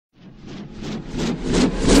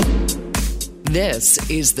This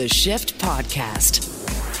is the Shift Podcast.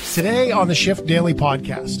 Today on the Shift Daily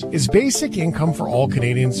Podcast, is basic income for all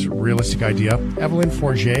Canadians a realistic idea? Evelyn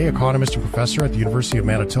Forget, economist and professor at the University of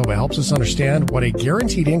Manitoba, helps us understand what a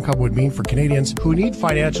guaranteed income would mean for Canadians who need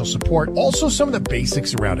financial support. Also, some of the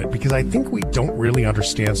basics around it, because I think we don't really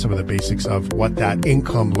understand some of the basics of what that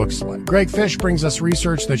income looks like. Greg Fish brings us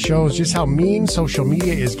research that shows just how mean social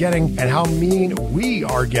media is getting and how mean we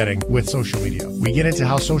are getting with social media. We get into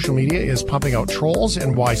how social media is pumping out trolls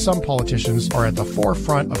and why some politicians are at the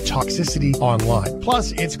forefront of toxicity online.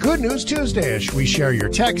 Plus, it's Good News Tuesday-ish. We share your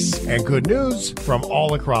texts and good news from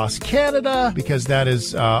all across Canada, because that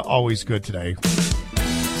is always good today.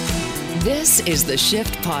 This is the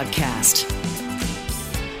Shift Podcast.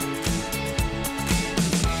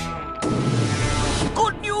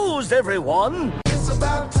 Good news, everyone! It's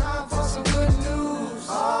about time for some good news.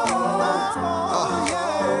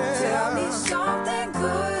 Tell me something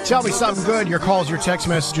good. Tell me something good. Your calls, your text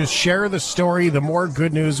messages. Share the story. The more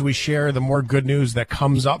good news we share, the more good news that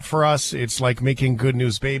comes up for us. It's like making good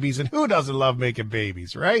news babies. And who doesn't love making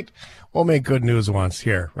babies, right? We'll make good news once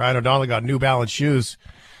here. Ryan O'Donnell got New Balance shoes.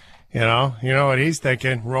 You know what he's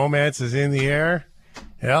thinking. Romance is in the air.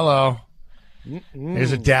 Hello.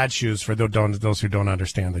 There's a dad shoes for those who don't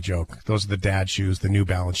understand the joke. Those are the dad shoes, the New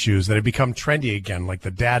Balance shoes that have become trendy again, like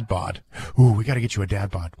the dad bod. Ooh, we got to get you a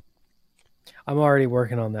dad bod. I'm already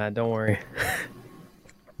working on that. Don't worry.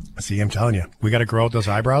 See, I'm telling you, we got to grow out those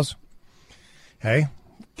eyebrows. Hey,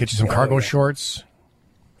 get you some cargo shorts.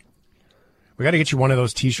 We got to get you one of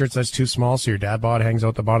those T-shirts that's too small, so your dad bod hangs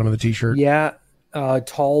out the bottom of the T-shirt. Yeah,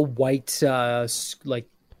 tall white socks,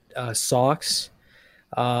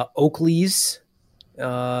 Oakleys.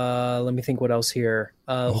 Let me think what else here.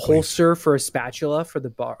 Holster for a spatula for the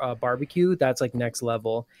barbecue. That's like next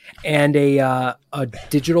level. And a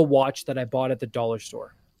digital watch that I bought at the dollar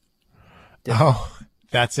store. Oh,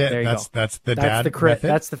 that's it. That's the dad method?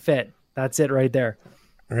 That's the fit. That's it right there.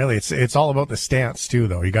 Really, it's all about the stance too,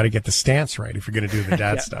 though. You got to get the stance right if you're going to do the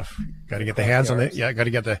dad stuff. Got to get the hands on the got to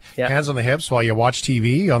get the hands on the hips while you watch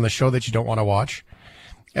TV on the show that you don't want to watch,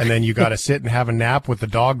 and then you got to sit and have a nap with the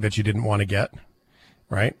dog that you didn't want to get.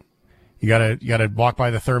 Right? You gotta walk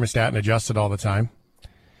by the thermostat and adjust it all the time.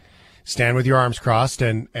 Stand with your arms crossed,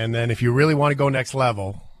 and then if you really want to go next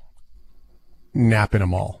level, nap in a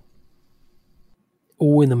mall.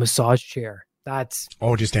 Oh, in the massage chair.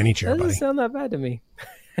 Just any chair, that buddy. Doesn't sound that bad to me.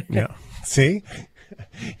 Yeah. See?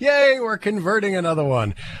 Yay, we're converting another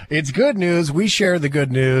one. It's good news. We share the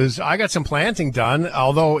good news. I got some planting done,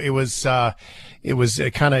 although it was kind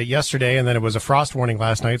of yesterday, and then it was a frost warning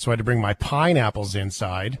last night, so I had to bring my pineapples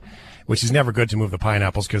inside, which is never good to move the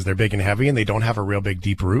pineapples because they're big and heavy and they don't have a real big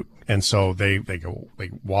deep root, and so they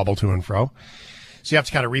wobble to and fro. So you have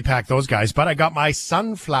to kind of repack those guys. But I got my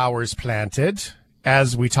sunflowers planted,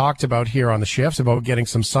 as we talked about here on the shifts, about getting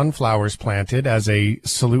some sunflowers planted as a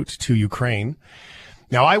salute to Ukraine.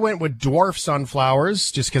 Now, I went with dwarf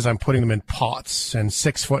sunflowers just because I'm putting them in pots, and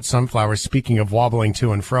 6-foot sunflowers, speaking of wobbling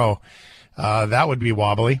to and fro, that would be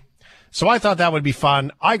wobbly. So I thought that would be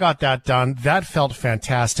fun. I got that done. That felt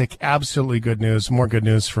fantastic. Absolutely good news. More good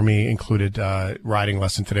news for me included riding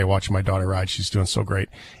lesson today, watching my daughter ride. She's doing so great.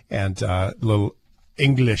 And a little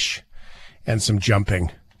English and some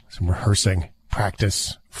jumping, some rehearsing,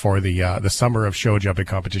 practice for the summer of show jumping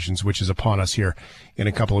competitions, which is upon us here in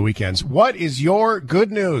a couple of weekends. What is your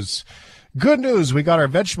good news? Good news. We got our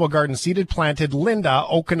vegetable garden seeded, planted. Linda,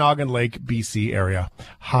 Okanagan Lake, BC area.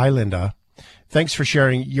 Hi, Linda. Thanks for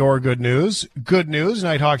sharing your good news. Good news,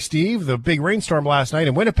 Nighthawk Steve. The big rainstorm last night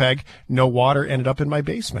in Winnipeg. No water ended up in my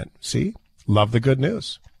basement. See? Love the good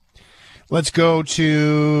news. Let's go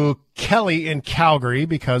to Kelly in Calgary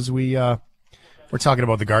because we're talking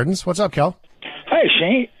about the gardens. What's up, Kel? Hi,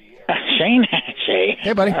 Shane. Shane. Shay.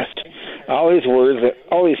 Hey, buddy. All these words,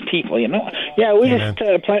 all these people, you know. Yeah, we just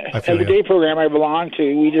at the day program I belong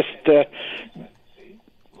to, we just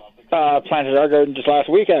planted our garden just last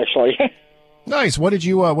week, actually. Nice. What'd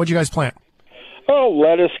you guys plant? Oh,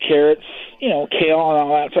 lettuce, carrots, kale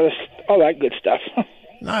and all that good stuff.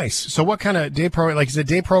 Nice. So what kind of day program, is it a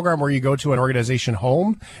day program where you go to an organization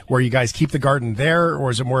home where you guys keep the garden there,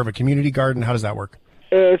 or is it more of a community garden? How does that work?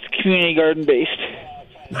 It's community garden based.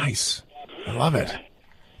 Nice. I love it.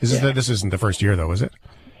 This isn't the first year, though, is it?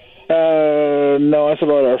 No, it's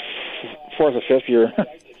about our fourth or fifth year.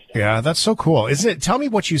 Yeah, that's so cool. Tell me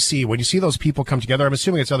what you see when you see those people come together. I'm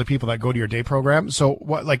assuming it's other people that go to your day program. So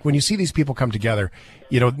when you see these people come together,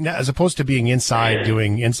 as opposed to being inside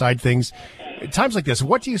doing inside things, times like this,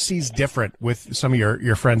 what do you see is different with some of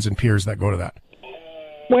your friends and peers that go to that?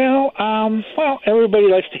 Well, everybody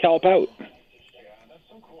likes to help out.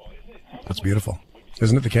 That's beautiful.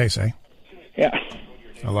 Isn't it the case, eh? Yeah.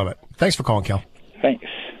 I love it. Thanks for calling, Kel. Thanks.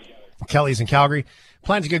 Kelly's in Calgary.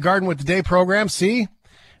 Planting a garden with the day program. See,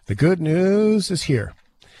 the good news is here.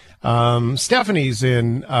 Stephanie's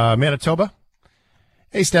in Manitoba.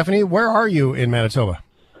 Hey, Stephanie, where are you in Manitoba?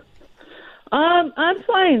 I'm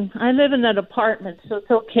fine. I live in an apartment, so it's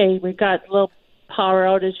okay. We got a little power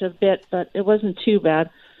outage a bit, but it wasn't too bad.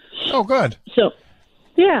 Oh, good. So,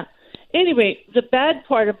 yeah. Anyway, the bad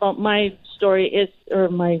part about my story is, or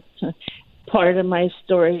my part of my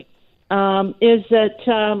story, is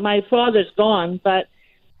that my father's gone, but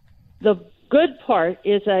the good part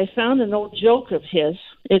is I found an old joke of his.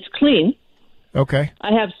 It's clean. Okay.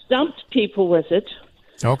 I have stumped people with it.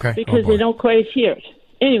 Okay. Because they don't quite hear it.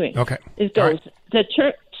 Anyway, okay. It goes, right.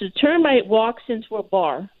 The termite walks into a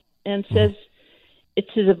bar and says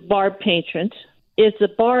to the bar patron, is the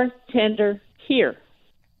bartender here?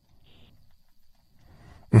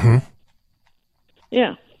 Mm-hmm.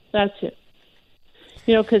 Yeah, that's it.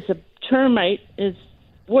 Because the termite is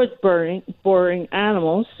wood-boring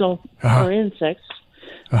animals, or insects.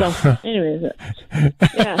 So, anyway,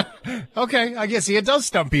 yeah. Okay, I guess it does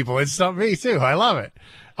stump people. It stumped me too. I love it.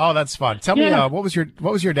 Oh, that's fun. Tell me, what was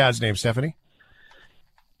your dad's name, Stephanie?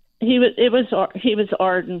 He was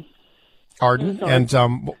Arden. Arden. And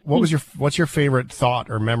what's your favorite thought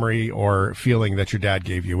or memory or feeling that your dad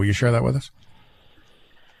gave you? Will you share that with us?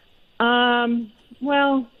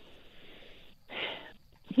 Well,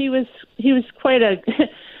 he was quite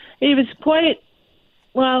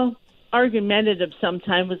argumentative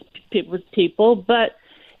sometimes with people, but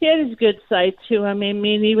he had his good side too. I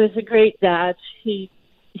mean, he was a great dad. He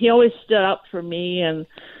always stood up for me and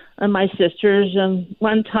my sisters. And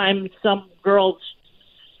one time, some girl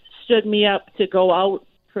stood me up to go out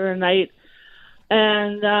for a night,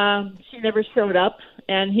 and she never showed up.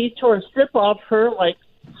 And he tore a strip off her like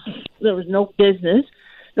there was nobody's business.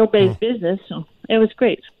 So it was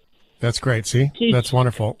great. That's great. See, that's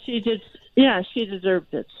wonderful. She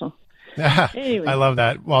deserved it. So. Anyway. I love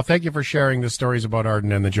that. Well, thank you for sharing the stories about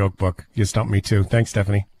Arden and the joke book. You stumped me too. Thanks,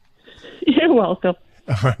 Stephanie. You're welcome.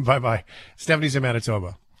 Bye-bye. Stephanie's in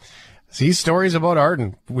Manitoba. See, stories about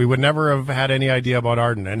Arden. We would never have had any idea about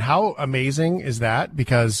Arden. And how amazing is that?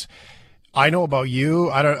 Because I know about you.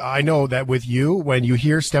 I know that with you, when you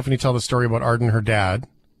hear Stephanie tell the story about Arden, her dad,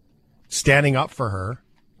 standing up for her,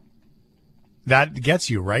 that gets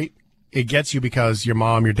you, right? It gets you because your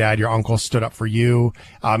mom, your dad, your uncle stood up for you.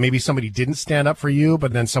 Maybe somebody didn't stand up for you,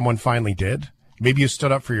 but then someone finally did. Maybe you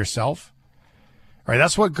stood up for yourself. All right,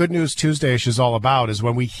 that's what Good News Tuesday-ish is all about, is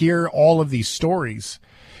when we hear all of these stories,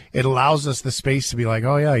 it allows us the space to be like,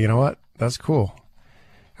 oh, yeah, you know what? That's cool.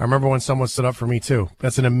 I remember when someone stood up for me, too.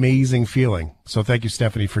 That's an amazing feeling. So thank you,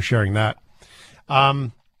 Stephanie, for sharing that.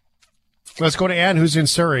 Let's go to Ann, who's in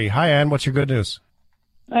Surrey. Hi, Ann. What's your good news?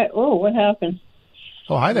 What happened?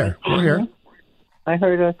 Oh, hi there. We're here. I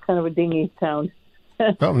heard a kind of a dingy sound.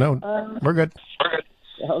 Oh, no. We're good.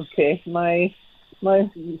 Okay. My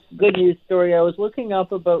good news story, I was looking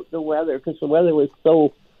up about the weather because the weather was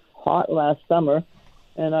so hot last summer,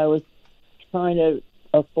 and I was trying to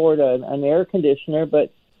afford an air conditioner,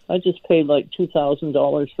 but I just paid like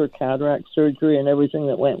 $2,000 for cataract surgery and everything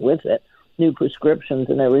that went with it, new prescriptions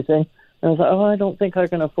and everything. And I was like, I don't think I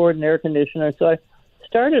can afford an air conditioner. So I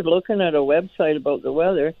started looking at a website about the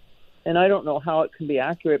weather, and I don't know how it can be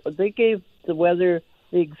accurate, but they gave the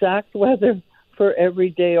exact weather for every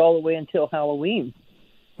day all the way until Halloween.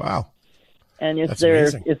 Wow. And if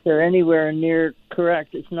they're anywhere near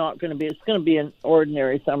correct, it's going to be an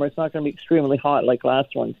ordinary summer. It's not going to be extremely hot like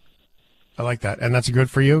last one. I like that. And that's good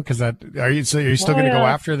for you? Because are you still going to go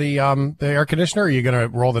after the air conditioner, or are you going to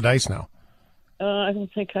roll the dice now? I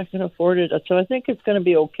don't think I can afford it. So I think it's going to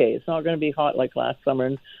be okay. It's not going to be hot like last summer,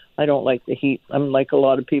 and I don't like the heat. I'm like a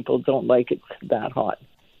lot of people don't like it that hot.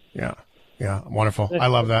 Yeah. Yeah. Wonderful. I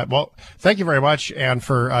love that. Well, thank you very much, Anne,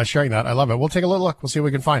 for sharing that. I love it. We'll take a little look. We'll see what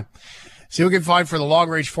we can find. See what we can find for the long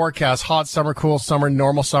range forecast: hot summer, cool summer,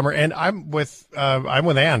 normal summer. And I'm with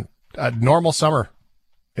Ann. Normal summer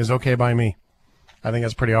is okay by me. I think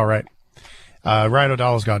that's pretty all right. Ryan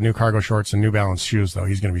O'Donnell's got new cargo shorts and New Balance shoes, though.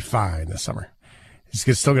 He's going to be fine this summer.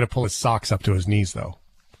 He's still going to pull his socks up to his knees, though,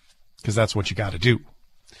 because that's what you got to do.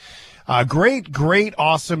 Great,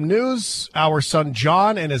 awesome news. Our son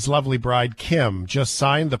John and his lovely bride Kim just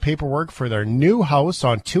signed the paperwork for their new house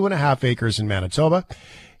on 2.5 acres in Manitoba.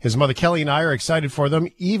 His mother Kelly and I are excited for them,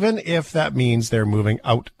 even if that means they're moving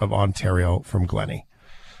out of Ontario from Glennie.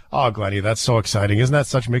 Oh, Glennie, that's so exciting. Isn't that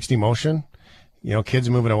such mixed emotion? You know, kids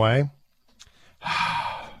moving away.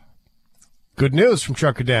 Good news from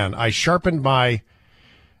Trucker Dan. I sharpened my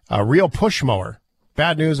real push mower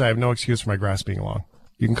bad news, I have no excuse for my grass being long.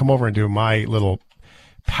 You can come over and do my little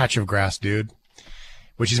patch of grass, dude,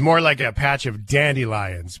 which is more like a patch of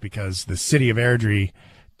dandelions because the city of Airdrie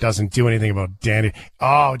doesn't do anything about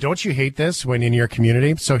Oh, don't you hate this when in your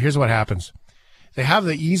community? So here's what happens. They have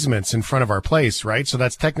the easements in front of our place, right? So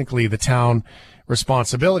that's technically the town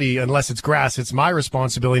responsibility. Unless it's grass, it's my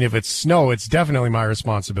responsibility. And if it's snow, it's definitely my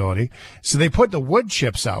responsibility. So they put the wood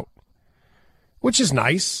chips out, which is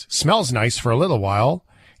nice. Smells nice for a little while.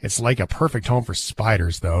 It's like a perfect home for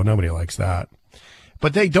spiders, though. Nobody likes that.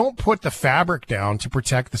 But they don't put the fabric down to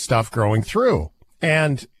protect the stuff growing through.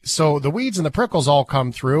 And so the weeds and the prickles all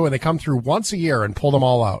come through, and they come through once a year and pull them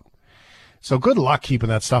all out. So good luck keeping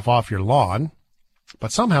that stuff off your lawn.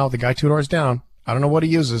 But somehow the guy 2 doors down, I don't know what he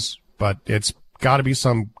uses, but it's got to be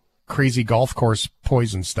some crazy golf course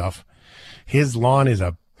poison stuff. His lawn is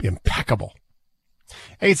impeccable.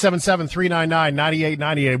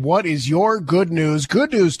 877-399-9898. What is your good news?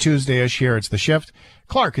 Good News Tuesday-ish here. It's The Shift.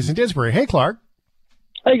 Clark is in Didsbury. Hey, Clark.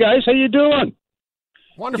 Hey, guys. How you doing?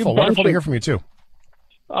 Wonderful. Wonderful to hear from you, too.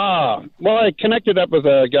 Well, I connected up with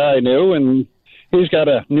a guy I knew, and he's got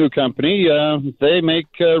a new company. They make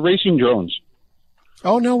racing drones.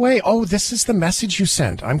 Oh, no way. Oh, this is the message you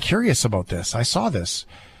sent. I'm curious about this. I saw this.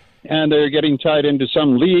 And they're getting tied into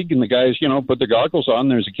some league, and the guys, put their goggles on.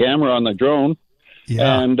 There's a camera on the drone.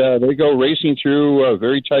 Yeah. And they go racing through a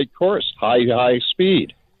very tight course, high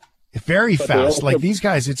speed. Very fast. Like these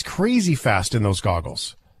guys, it's crazy fast in those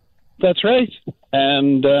goggles. That's right.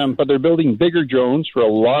 And but they're building bigger drones for a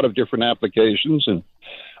lot of different applications. And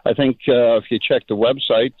I think if you check the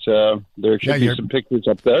website, there should be some pictures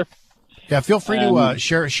up there. Yeah, feel free to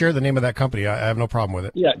share the name of that company. I have no problem with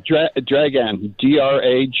it. Yeah, Dragan,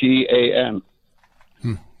 Dragan.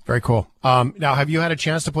 Very cool. Now, have you had a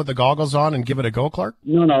chance to put the goggles on and give it a go, Clark?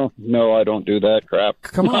 No, I don't do that crap.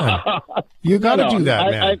 Come on. You got to do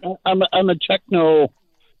that, man. I'm a techno,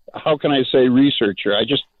 how can I say, researcher. I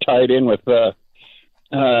just tied in with,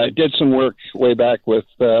 did some work way back with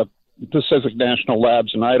Pacific National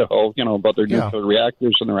Labs in Idaho, about their nuclear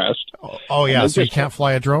reactors and the rest. Oh yeah, so you can't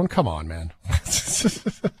fly a drone? Come on, man.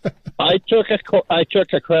 I took a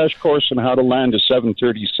crash course on how to land a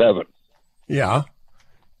 737. Yeah.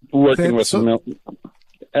 Working with them.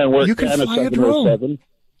 And you can fly a drone.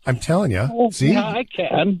 I'm telling you. See? Yeah, I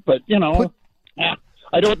can, but,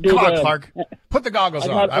 I don't do Come on, Clark. Put the goggles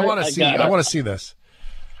on. I want to see. I want to see this.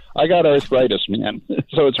 I got arthritis, man,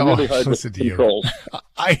 so it's really hard to control.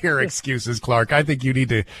 I hear excuses, Clark. I think you need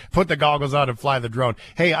to put the goggles on and fly the drone.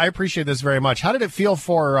 Hey, I appreciate this very much. How did it feel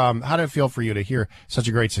for you to hear such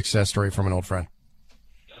a great success story from an old friend?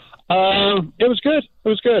 It was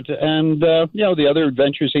good. And, the other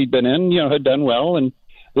adventures he'd been in, had done well. And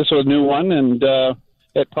this was a new one. And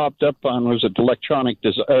it popped up on, electronic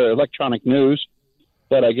news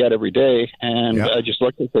that I get every day. And I just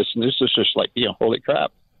looked at this, and this is just like, holy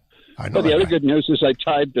crap. But the other good news is I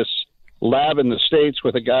tied this lab in the States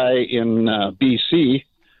with a guy in BC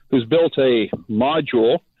who's built a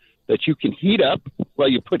module that you can heat up. Well,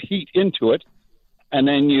 you put heat into it, and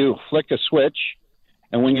then you flick a switch.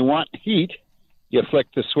 And when you want heat, you flick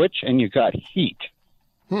the switch, and you got heat.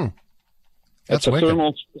 That's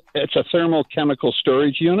It's a thermal chemical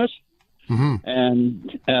storage unit. Mm-hmm.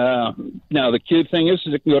 And now the cute thing is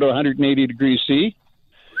it can go to 180 degrees C.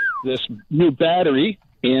 This new battery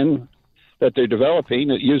that they're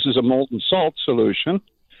developing, it uses a molten salt solution,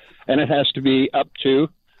 and it has to be up to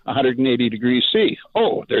 180 degrees C.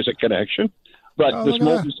 Oh, there's a connection. But this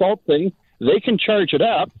molten salt thing, they can charge it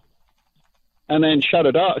up and then shut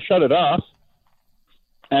it off.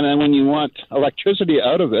 And then when you want electricity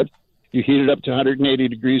out of it, you heat it up to 180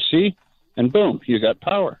 degrees C, and boom, you got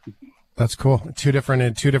power. That's cool. Two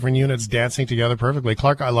different units dancing together perfectly.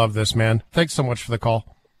 Clark, I love this, man. Thanks so much for the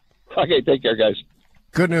call. Okay, take care, guys.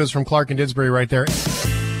 Good news from Clark and Didsbury right there.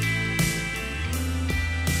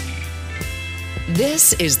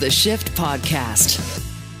 This is the Shift Podcast.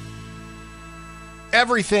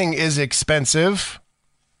 Everything is expensive.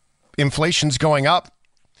 Inflation's going up.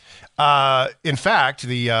 In fact,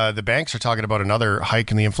 the banks are talking about another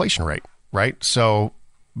hike in the inflation rate, right? So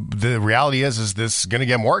the reality is this is going to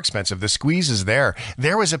get more expensive. The squeeze is there.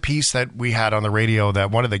 There was a piece that we had on the radio that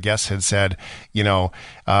one of the guests had said,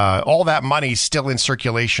 all that money still in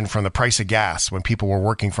circulation from the price of gas when people were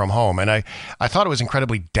working from home. And I thought it was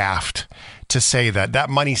incredibly daft to say that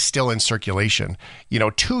money's still in circulation.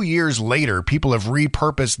 2 years later, people have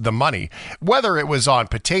repurposed the money, whether it was on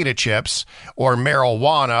potato chips or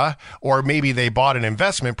marijuana, or maybe they bought an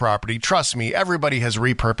investment property. Trust me, everybody has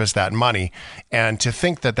repurposed that money. And to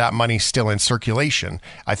think that money's still in circulation,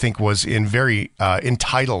 I think was in very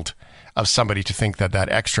entitled of somebody to think that that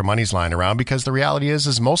extra money's lying around, because the reality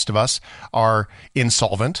is most of us are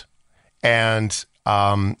insolvent. And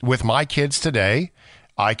with my kids today,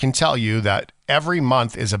 I can tell you that every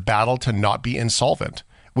month is a battle to not be insolvent,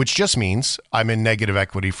 which just means I'm in negative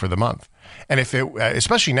equity for the month. And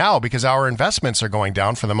especially now, because our investments are going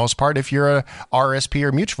down for the most part, if you're a RSP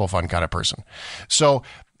or mutual fund kind of person. So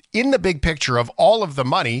in the big picture of all of the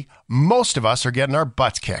money, most of us are getting our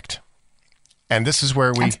butts kicked. And this is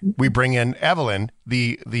where we bring in Evelyn,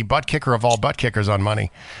 the butt kicker of all butt kickers on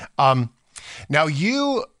money. Now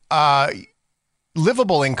you,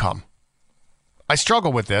 livable income. I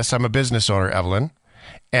struggle with this. I'm a business owner, Evelyn.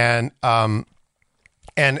 And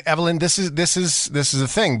Evelyn, this is a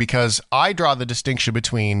thing, because I draw the distinction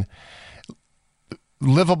between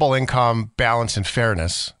livable income, balance, and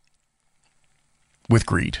fairness with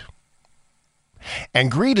greed.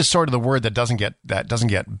 And greed is sort of the word that doesn't get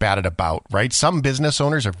batted about, right? Some business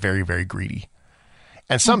owners are very, very greedy.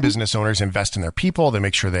 And some business owners invest in their people. They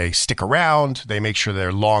make sure they stick around. They make sure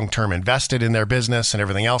they're long-term invested in their business and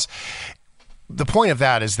everything else. The point of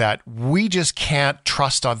that is that we just can't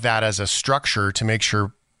trust on that as a structure to make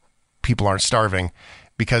sure people aren't starving,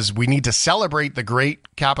 because we need to celebrate the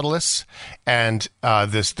great capitalists and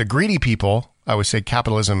the greedy people. I would say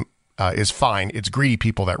capitalism is fine. It's greedy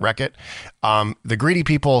people that wreck it. The greedy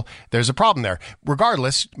people, there's a problem there.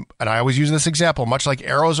 Regardless, and I always use this example, much like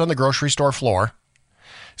arrows on the grocery store floor,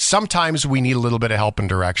 sometimes we need a little bit of help and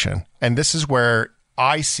direction. And this is where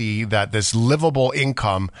I see that this livable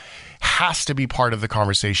income has to be part of the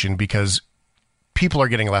conversation, because people are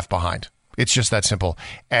getting left behind. It's just that simple.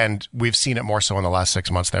 And we've seen it more so in the last 6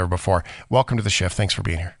 months than ever before. Welcome to the shift. Thanks for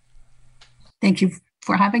being here. Thank you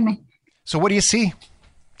for having me. So what do you see?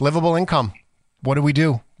 Livable income. What do we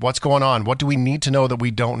do? What's going on? What do we need to know that we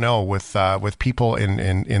don't know with people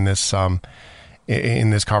in this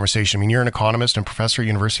conversation? I mean, you're an economist and professor at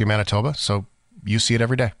University of Manitoba, so you see it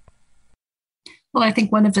every day. Well, I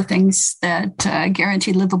think one of the things that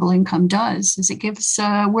guaranteed livable income does is it gives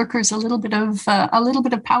workers a little bit of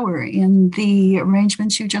power in the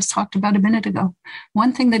arrangements you just talked about a minute ago.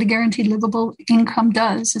 One thing that a guaranteed livable income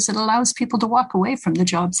does is it allows people to walk away from the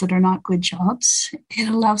jobs that are not good jobs. It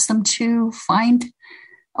allows them to find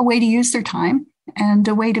a way to use their time and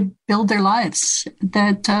a way to build their lives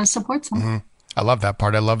that supports them. Mm-hmm. I love that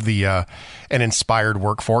part. I love the an inspired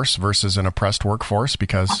workforce versus an oppressed workforce,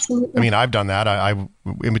 because Absolutely. I mean, I've done that. I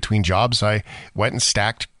in between jobs, I went and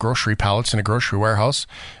stacked grocery pallets in a grocery warehouse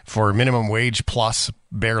for minimum wage plus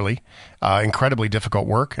barely. Incredibly difficult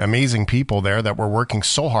work. Amazing people there that were working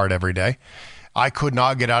so hard every day. I could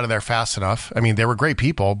not get out of there fast enough. I mean, they were great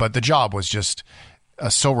people, but the job was just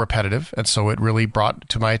so repetitive. And so it really brought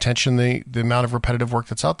to my attention the amount of repetitive work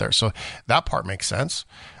that's out there. So that part makes sense.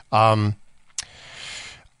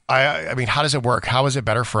 I mean, how does it work? How is it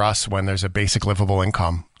better for us when there's a basic livable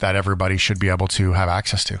income that everybody should be able to have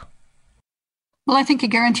access to? Well, I think a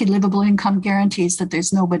guaranteed livable income guarantees that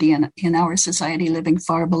there's nobody in our society living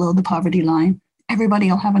far below the poverty line. Everybody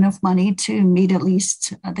will have enough money to meet at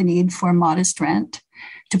least the need for modest rent,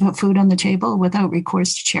 to put food on the table without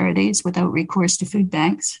recourse to charities, without recourse to food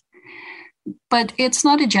banks. But it's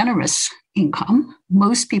not a generous income.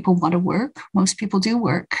 Most people want to work. Most people do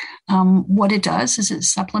work. What it does is it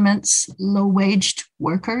supplements low-waged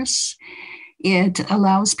workers. It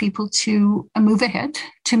allows people to move ahead,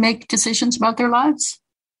 to make decisions about their lives.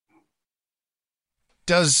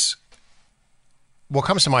 What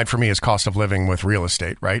comes to mind for me is cost of living with real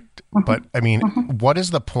estate, right? Mm-hmm. But I mean, what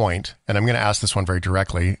is the point? And I'm going to ask this one very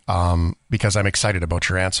directly because I'm excited about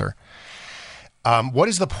your answer. What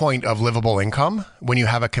is the point of livable income when you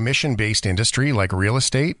have a commission-based industry like real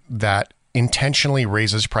estate that intentionally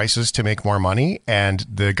raises prices to make more money, and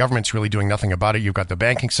the government's really doing nothing about it? You've got the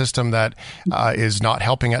banking system that is not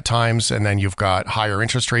helping at times, and then you've got higher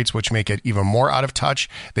interest rates, which make it even more out of touch.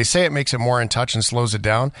 They say it makes it more in touch and slows it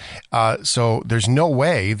down. So there's no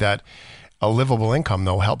way that a livable income,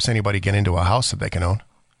 though, helps anybody get into a house that they can own.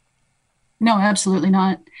 No, absolutely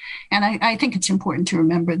not. And I think it's important to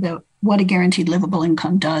remember that what a guaranteed livable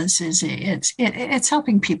income does is it's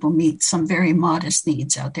helping people meet some very modest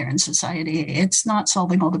needs out there in society. It's not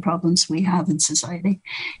solving all the problems we have in society.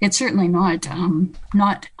 It's certainly not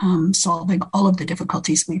solving all of the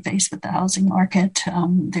difficulties we face with the housing market.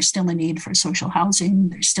 There's still a need for social housing.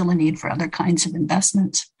 There's still a need for other kinds of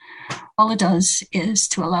investments. All it does is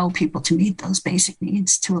to allow people to meet those basic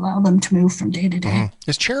needs, to allow them to move from day to day. Mm-hmm.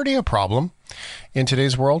 Is charity a problem in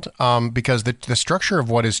today's world? Because the structure of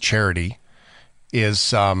what is charity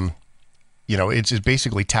is, it's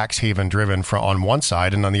basically tax haven driven on one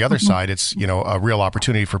side, and on the other side, it's a real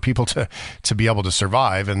opportunity for people to be able to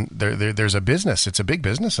survive. And there's a business; it's a big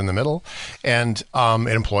business in the middle, and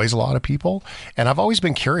it employs a lot of people. And I've always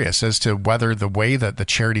been curious as to whether the way that the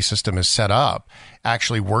charity system is set up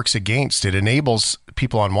actually works against it, enables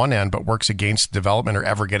people on one end, but works against development or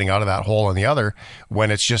ever getting out of that hole on the other,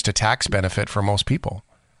 when it's just a tax benefit for most people.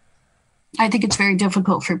 I think it's very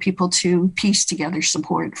difficult for people to piece together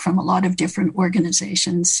support from a lot of different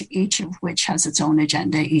organizations, each of which has its own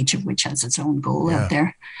agenda, each of which has its own goal out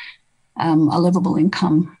there. A livable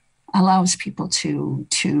income allows people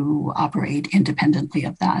to operate independently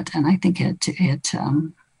of that, and I think it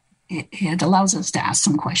allows us to ask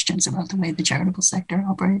some questions about the way the charitable sector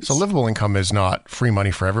operates. So livable income is not free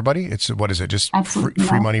money for everybody. It's what is it? Just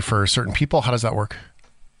free money for certain people? How does that work?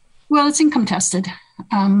 Well, it's income tested.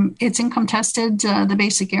 The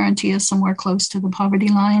basic guarantee is somewhere close to the poverty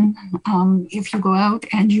line. If you go out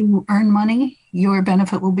and you earn money, your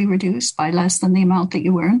benefit will be reduced by less than the amount that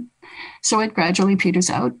you earn. So it gradually peters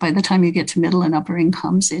out. By the time you get to middle and upper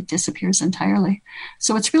incomes, it disappears entirely.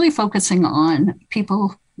 So it's really focusing on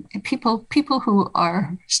people who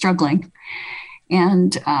are struggling.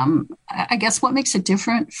 And I guess what makes it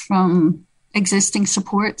different from existing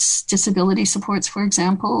supports, disability supports, for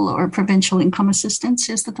example, or provincial income assistance,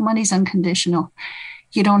 is that the money's unconditional.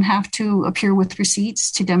 You don't have to appear with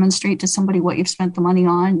receipts to demonstrate to somebody what you've spent the money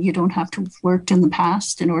on. You don't have to have worked in the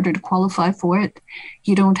past in order to qualify for it.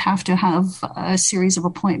 You don't have to have a series of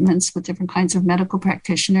appointments with different kinds of medical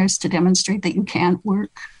practitioners to demonstrate that you can't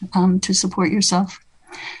work to support yourself.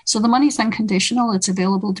 So the money's unconditional. It's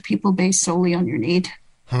available to people based solely on your need.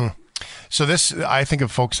 So this, I think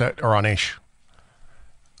of folks that are on AISH.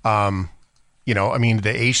 The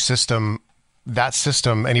AISH system, that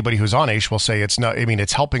system, anybody who's on AISH will say it's not,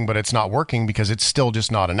 it's helping, but it's not working because it's still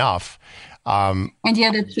just not enough. And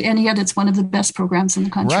yet it's one of the best programs in the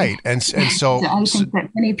country. Right. And so I think that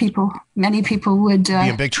many people would be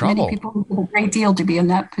in big trouble. Many people would do a great deal to be in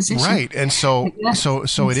that position. Right. And so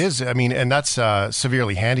it is, and that's a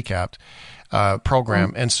severely handicapped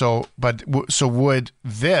program. And so would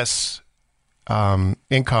this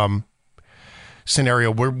income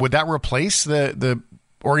scenario, would that replace the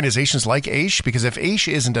organizations like AISH? Because if AISH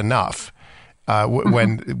isn't enough,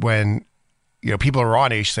 when people are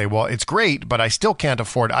on AISH say, well, it's great, but I still can't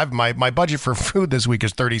afford. My budget for food this week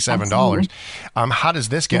is $37. How does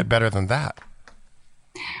this get better than that?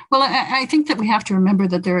 Well, I think that we have to remember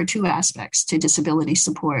that there are two aspects to disability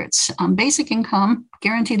supports. Basic income,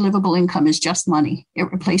 guaranteed livable income, is just money.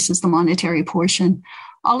 It replaces the monetary portion.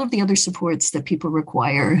 All of the other supports that people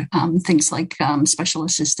require, things like special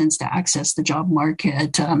assistance to access the job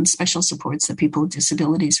market, special supports that people with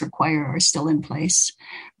disabilities require, are still in place.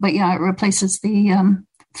 But yeah, it replaces the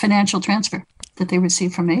financial transfer that they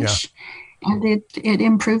receive from AISH. Yeah. And it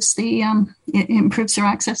improves their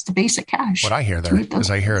access to basic cash. What I hear there is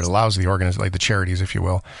it allows the charities, if you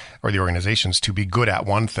will, or the organizations to be good at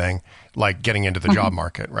one thing, like getting into the job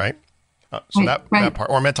market, right? That part,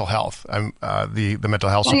 or mental health, the mental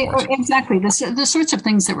health supports. Exactly, the sorts of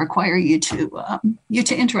things that require you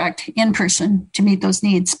to interact in person to meet those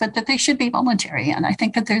needs, but that they should be voluntary. And I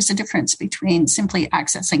think that there's a difference between simply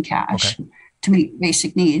accessing cash to meet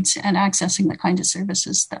basic needs and accessing the kind of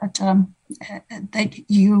services that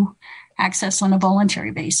you access on a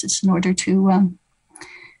voluntary basis in order to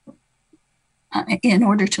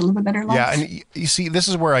live a better life. Yeah, and you see, this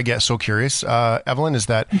is where I get so curious, Evelyn, is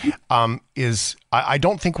that I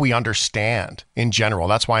don't think we understand in general.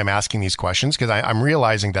 That's why I'm asking these questions, because I'm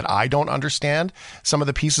realizing that I don't understand some of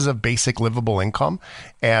the pieces of basic livable income,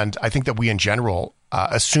 and I think that we in general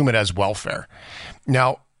assume it as welfare.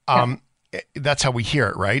 Now, that's how we hear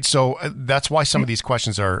it, right? So that's why some of these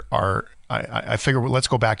questions are I figure, let's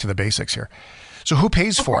go back to the basics here. So who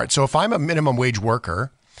pays for it? So if I'm a minimum wage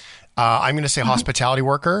worker, I'm going to say hospitality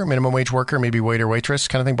worker, minimum wage worker, maybe waiter, waitress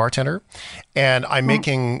kind of thing, bartender. And I'm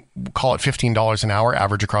making, call it $15 an hour,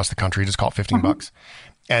 average across the country, just call it 15 bucks.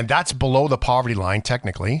 And that's below the poverty line,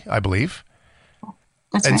 technically, I believe.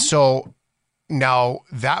 That's and right. So now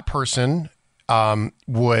that person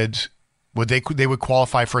they would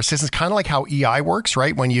qualify for assistance, kind of like how EI works,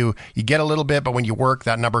 right? When you get a little bit, but when you work,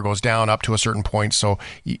 that number goes down up to a certain point. So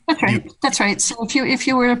that's right. So if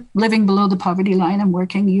you were living below the poverty line and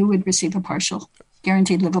working, you would receive a partial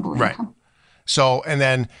guaranteed livable income. Right. So, and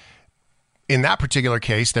then in that particular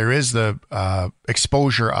case, there is the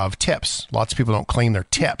exposure of tips. Lots of people don't claim their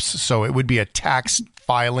tips. So it would be a tax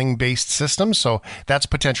filing based system. So that's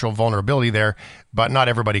potential vulnerability there, but not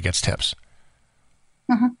everybody gets tips.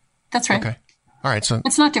 That's right. Okay. All right. So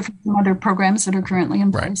it's not different from other programs that are currently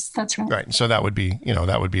in place. That's right. Right. So that would be,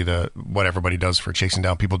 what everybody does for chasing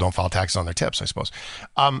down people don't file taxes on their tips, I suppose.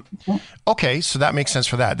 Okay. So that makes sense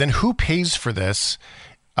for that. Then who pays for this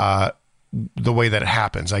the way that it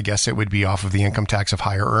happens? I guess it would be off of the income tax of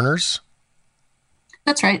higher earners.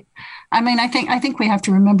 That's right. I mean, I think we have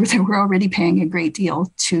to remember that we're already paying a great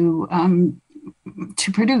deal to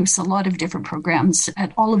produce a lot of different programs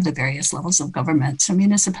at all of the various levels of government. So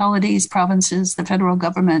municipalities, provinces, the federal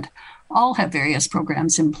government all have various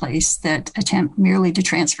programs in place that attempt merely to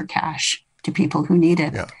transfer cash to people who need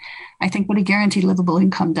it. Yeah. I think what a guaranteed livable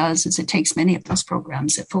income does is it takes many of those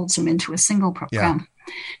programs, it folds them into a single program.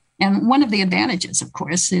 Yeah. And one of the advantages, of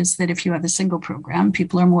course, is that if you have a single program,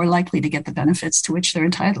 people are more likely to get the benefits to which they're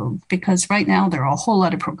entitled. Because right now, there are a whole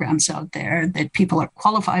lot of programs out there that people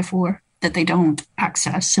qualify for that they don't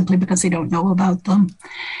access simply because they don't know about them.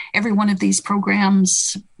 Every one of these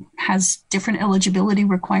programs has different eligibility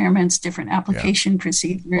requirements, different application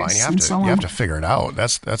procedures, and so on. You have to figure it out.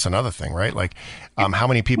 That's another thing, right? Like how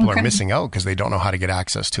many people are missing out because they don't know how to get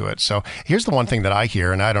access to it. So here's the one thing that I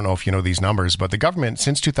hear, and I don't know if you know these numbers, but the government,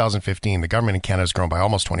 since 2015, the government in Canada has grown by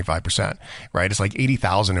almost 25%, right? It's like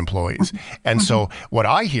 80,000 employees. And so what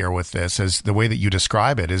I hear with this is the way that you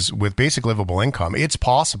describe it is with basic livable income, it's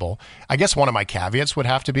possible. I guess one of my caveats would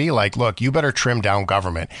have to be like, look, you better trim down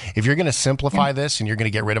government. If you're going to simplify this and you're going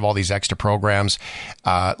to get rid of all these extra programs,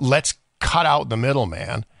 let's cut out the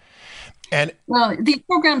middleman. And well, the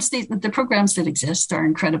programs that exist are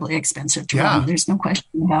incredibly expensive to run. There's no question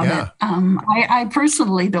about it. I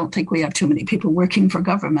personally don't think we have too many people working for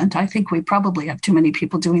government. I think we probably have too many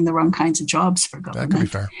people doing the wrong kinds of jobs for government. That could be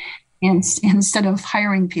fair. And instead of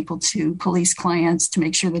hiring people to police clients to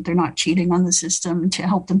make sure that they're not cheating on the system, to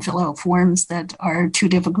help them fill out forms that are too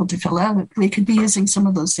difficult to fill out, we could be using some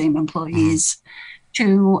of those same employees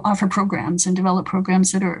to offer programs and develop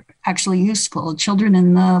programs that are actually useful. Children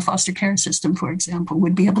in the foster care system, for example,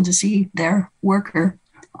 would be able to see their worker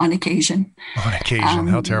on occasion. On occasion.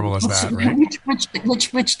 How terrible is that, right?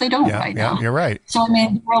 Which they don't right now. Yeah, you're right. So, I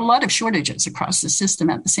mean, there are a lot of shortages across the system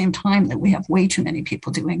at the same time that we have way too many people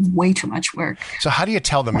doing way too much work. So how do you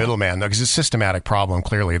tell the middleman, though, because it's a systematic problem,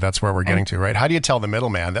 clearly, that's where we're getting to, right? How do you tell the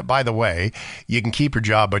middleman that, by the way, you can keep your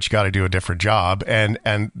job, but you got to do a different job? And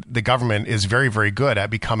the government is very, very good at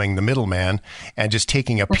becoming the middleman and just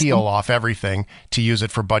taking a peel off everything to use it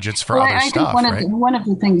for budgets for other stuff, right? One of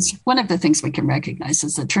the things we can recognize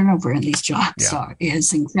is the turnover in these jobs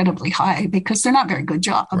is incredibly high because they're not very good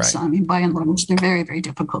jobs. Right. I mean, by and large, they're very, very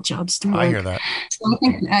difficult jobs to work. I hear that. So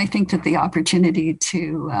I think that the opportunity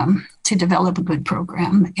to develop a good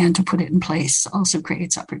program and to put it in place also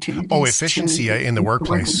creates opportunities. Oh, efficiency in the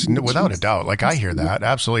workplace, without a doubt. Like I hear that.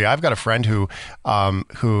 Absolutely. I've got a friend who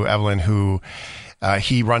Evelyn,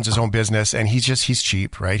 he runs his own business and he's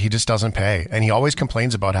cheap, right? He just doesn't pay. And he always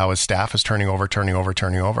complains about how his staff is turning over.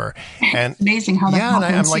 And it's amazing how that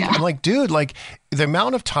happens. I'm like, dude, like the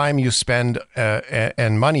amount of time you spend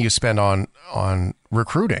and money you spend on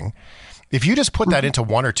recruiting, if you just put that into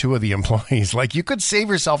one or two of the employees, like you could save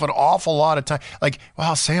yourself an awful lot of time. Like,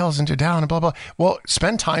 well, sales into down and blah, blah. Well,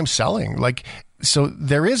 spend time selling. Like, so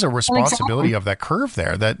there is a responsibility of that curve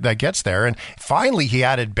there that gets there. And finally, he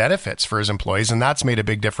added benefits for his employees, and that's made a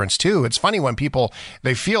big difference too. It's funny when people,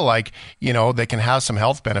 they feel like, they can have some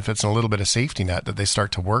health benefits and a little bit of safety net that they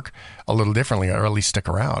start to work a little differently or at least stick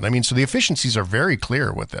around. I mean, so the efficiencies are very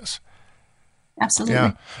clear with this. Absolutely.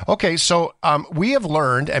 Yeah. Okay. So we have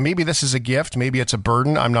learned, and maybe this is a gift, maybe it's a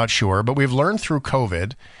burden, I'm not sure, but we've learned through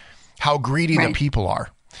COVID how greedy the people are.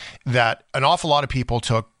 That an awful lot of people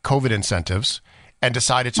took COVID incentives and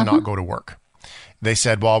decided to not go to work. They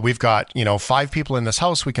said, well, we've got, 5 people in this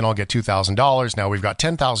house. We can all get $2,000. Now we've got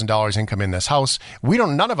 $10,000 income in this house.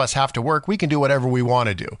 None of us have to work. We can do whatever we want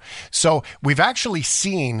to do. So we've actually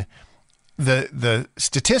seen the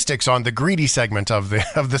statistics on the greedy segment of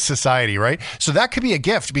the society, right? So that could be a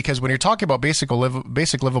gift because when you're talking about basic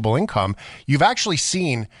livable income, you've actually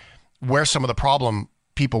seen where some of the problem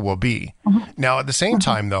people will be. Now, at the same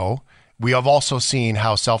time, though, we have also seen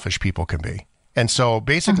how selfish people can be. And so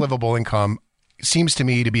basic livable income seems to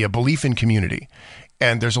me to be a belief in community.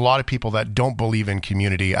 And there's a lot of people that don't believe in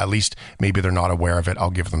community. At least maybe they're not aware of it. I'll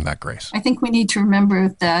give them that grace. I think we need to remember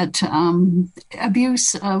that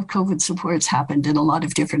abuse of COVID supports happened in a lot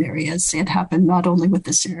of different areas. It happened not only with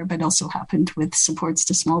the CERB, but also happened with supports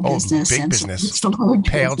to small business. Big and business.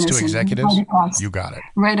 Payouts to executives. You got it.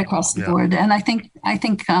 Right across the board. And I think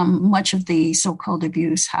much of the so-called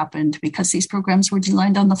abuse happened because these programs were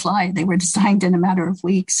designed on the fly. They were designed in a matter of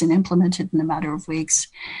weeks and implemented in a matter of weeks.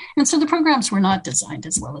 And so the programs were not designed designed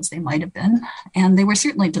as well as they might have been. And they were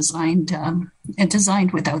certainly designed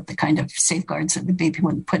without the kind of safeguards that would be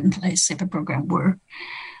put in place if a program were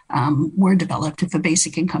developed, if a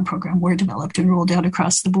basic income program were developed and rolled out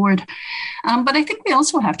across the board. But I think we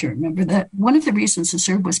also have to remember that one of the reasons the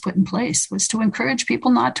CERB was put in place was to encourage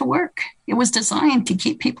people not to work. It was designed to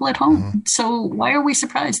keep people at home. Mm-hmm. So why are we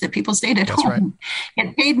surprised that people stayed at home? Right.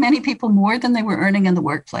 It paid many people more than they were earning in the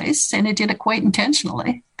workplace, and it did it quite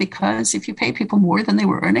intentionally, because if you pay people more than they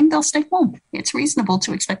were earning, they'll stay home. It's reasonable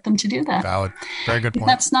to expect them to do that. Valid. Very good point. If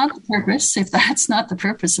that's not the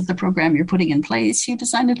purpose of the program you're putting in place, you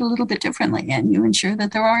design it a little bit differently, and you ensure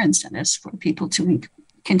that there are incentives for people to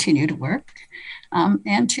continue to work.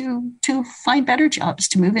 And to find better jobs,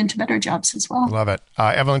 to move into better jobs as well. Love it.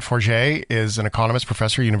 Evelyn Forget is an economist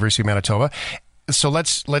professor at University of Manitoba. So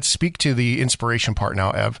let's speak to the inspiration part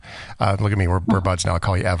now, Ev. Look at me, we're buds now. I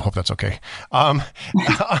call you Ev. Hope that's okay.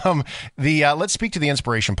 Let's speak to the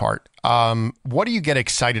inspiration part. What do you get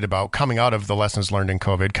excited about coming out of the lessons learned in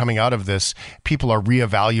COVID? Coming out of this, people are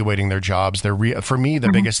reevaluating their jobs. For me,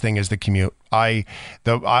 the biggest thing is the commute.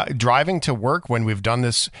 Driving to work when we've done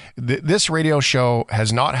this. This radio show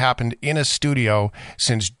has not happened in a studio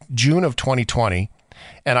since June of 2020.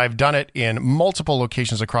 And I've done it in multiple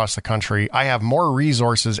locations across the country. I have more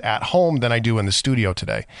resources at home than I do in the studio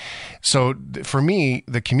today. So for me,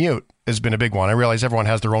 the commute has been a big one. I realize everyone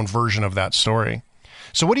has their own version of that story.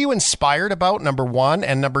 So what are you inspired about, number one?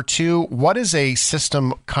 And number two, what is a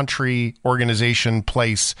system, country, organization,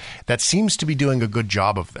 place that seems to be doing a good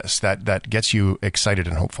job of this, that gets you excited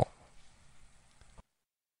and hopeful?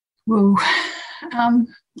 Ooh.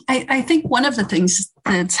 I think one of the things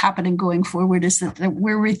that's happening going forward is that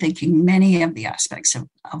we're rethinking many of the aspects of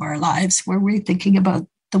our lives. We're rethinking about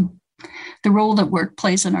the role that work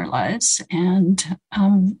plays in our lives, and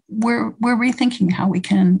we're rethinking how we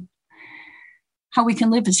can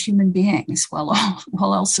live as human beings while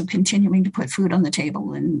also continuing to put food on the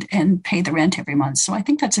table and pay the rent every month. So I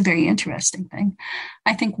think that's a very interesting thing.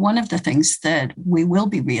 I think one of the things that we will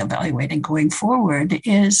be reevaluating going forward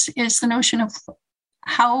is the notion of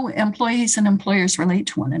how employees and employers relate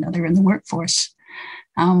to one another in the workforce.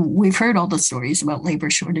 We've heard all the stories about labor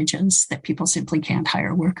shortages, that people simply can't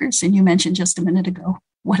hire workers. And you mentioned just a minute ago,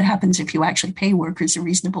 what happens if you actually pay workers a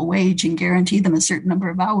reasonable wage and guarantee them a certain number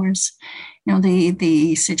of hours?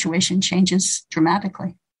 The situation changes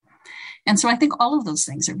dramatically. And so I think all of those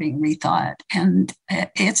things are being rethought. And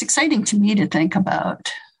it's exciting to me to think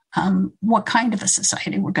about what kind of a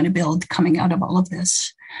society we're going to build coming out of all of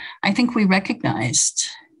this. I think we recognized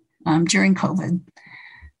during COVID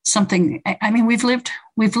something. I mean, we've lived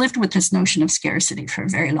with this notion of scarcity for a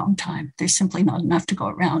very long time. There's simply not enough to go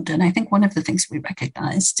around. And I think one of the things we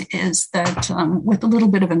recognized is that with a little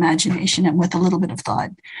bit of imagination and with a little bit of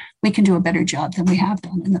thought, we can do a better job than we have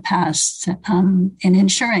done in the past in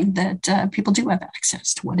ensuring that people do have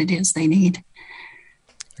access to what it is they need.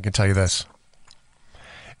 I can tell you this.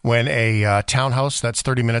 When a townhouse that's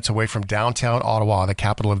 30 minutes away from downtown Ottawa, the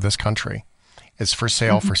capital of this country, is for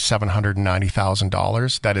sale for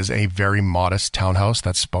 $790,000, that is a very modest townhouse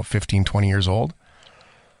that's about 15, 20 years old.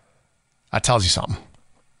 That tells you something.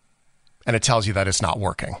 And it tells you that it's not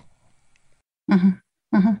working. Mm-hmm.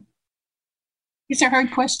 Mm-hmm. These are hard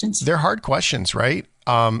questions. They're hard questions, right?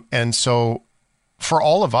 And so for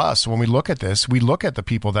all of us, when we look at this, we look at the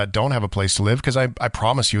people that don't have a place to live, because I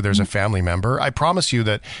promise you there's a family member. I promise you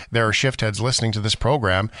that there are shift heads listening to this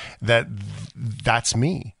program that's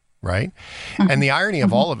me, right? Mm-hmm. And the irony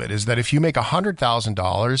of all of it is that if you make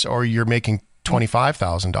 $100,000 or you're making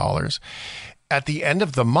 $25,000, at the end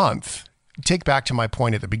of the month, take back to my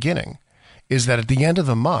point at the beginning, is that at the end of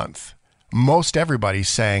the month, most everybody's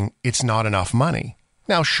saying it's not enough money.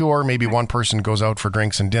 Now, sure, maybe one person goes out for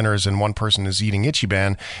drinks and dinners and one person is eating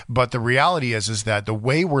Ichiban, but the reality is that the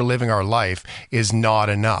way we're living our life is not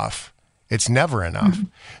enough. It's never enough. Mm-hmm.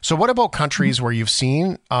 So what about countries where you've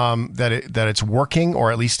seen that it's working, or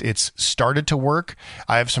at least it's started to work?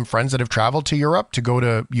 I have some friends that have traveled to Europe to go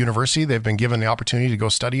to university. They've been given the opportunity to go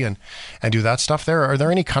study and do that stuff there. Are there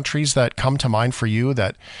any countries that come to mind for you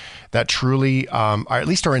that truly, or at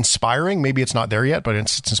least are inspiring? Maybe it's not there yet, but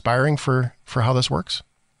it's inspiring for how this works?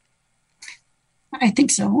 I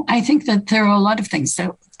think so. I think that there are a lot of things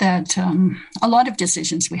that a lot of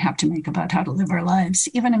decisions we have to make about how to live our lives,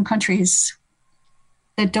 even in countries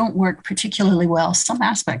that don't work particularly well. Some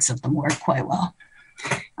aspects of them work quite well.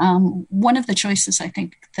 One of the choices I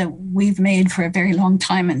think that we've made for a very long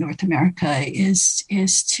time in North America is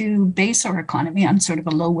to base our economy on sort of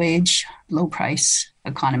a low wage, low price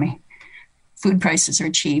economy. food prices are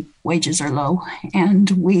cheap, wages are low,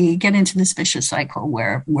 and we get into this vicious cycle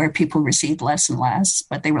where people receive less and less,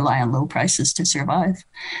 but they rely on low prices to survive.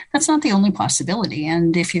 That's not the only possibility.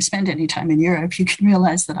 And if you spend any time in Europe, you can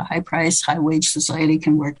realize that a high price, high wage society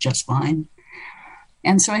can work just fine.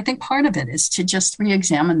 And so I think part of it is to just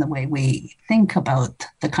re-examine the way we think about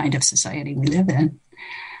the kind of society we live in.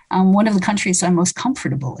 One of the countries I'm most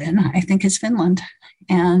comfortable in, I think, is Finland.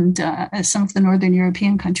 And some of the Northern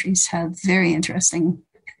European countries have very interesting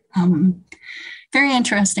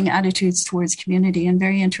attitudes towards community and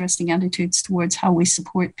very interesting attitudes towards how we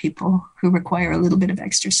support people who require a little bit of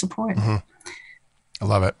extra support. Mm-hmm. I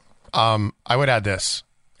love it. I would add this,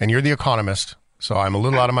 and you're the economist, so I'm a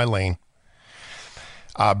little out of my lane.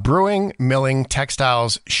 Brewing, milling,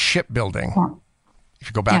 textiles, shipbuilding. Yeah. If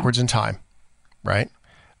you go backwards in time, right?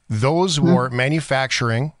 Those were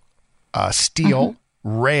manufacturing, steel,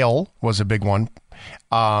 rail was a big one.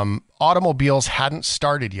 Automobiles hadn't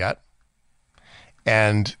started yet.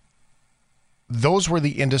 And those were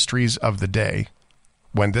the industries of the day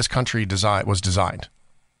when this country was designed.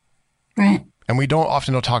 Right. And we don't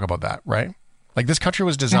often talk about that, right? Like this country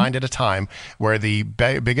was designed at a time where the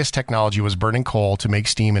biggest technology was burning coal to make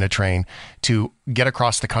steam in a train to get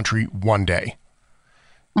across the country one day,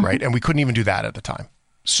 right? And we couldn't even do that at the time.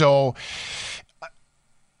 So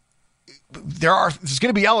there's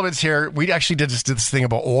going to be elements here. We actually did this thing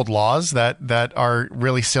about old laws that are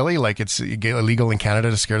really silly, like it's illegal in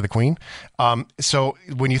Canada to scare the Queen. So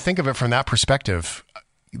when you think of it from that perspective,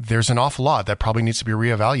 there's an awful lot that probably needs to be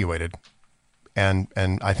reevaluated. And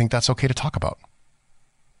I think that's okay to talk about.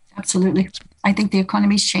 Absolutely. I think the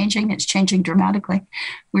economy is changing. It's changing dramatically.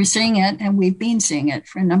 We're seeing it, and we've been seeing it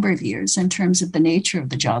for a number of years in terms of the nature of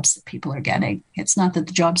the jobs that people are getting. It's not that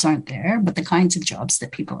the jobs aren't there, but the kinds of jobs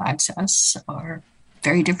that people access are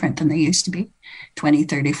very different than they used to be 20,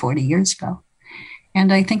 30, 40 years ago.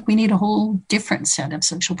 And I think we need a whole different set of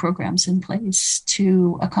social programs in place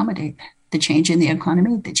to accommodate the change in the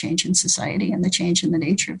economy, the change in society, and the change in the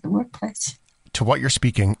nature of the workplace. To what you're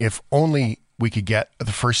speaking, if only we could get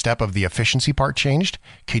the first step of the efficiency part changed,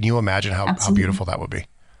 can you imagine how beautiful that would be?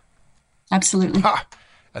 Absolutely.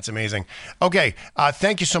 That's amazing. Okay.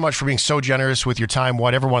 Thank you so much for being so generous with your time.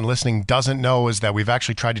 What everyone listening doesn't know is that we've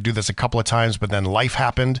actually tried to do this a couple of times, but then life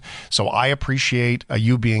happened. So I appreciate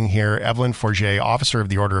you being here. Evelyn Forget, Officer of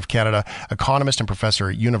the Order of Canada, economist and professor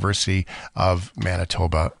at University of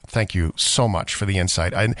Manitoba. Thank you so much for the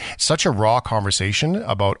insight. And such a raw conversation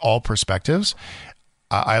about all perspectives.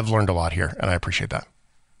 I've learned a lot here, and I appreciate that.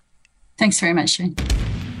 Thanks very much, Shane.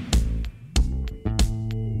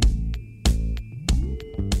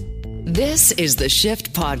 This is the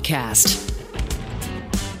Shift Podcast.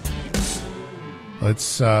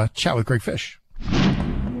 Let's chat with Greg Fish.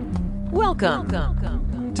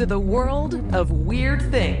 Welcome to the world of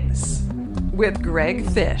weird things with Greg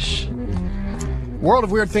Fish.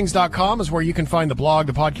 Worldofweirdthings.com is where you can find the blog,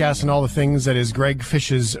 the podcast, and all the things that is Greg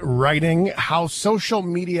Fish's writing. How social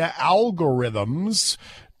media algorithms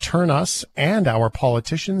turn us and our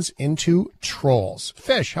politicians into trolls.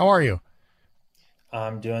 Fish, how are you?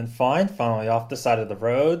 I'm doing fine. Finally off the side of the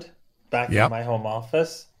road, back in my home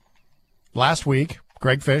office. Last week,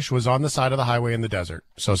 Greg Fish was on the side of the highway in the desert.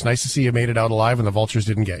 So it's nice to see you made it out alive and the vultures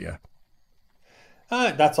didn't get you.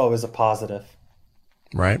 That's always a positive.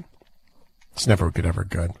 Right? It's never good.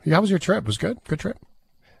 How was your trip? It was good? Good trip?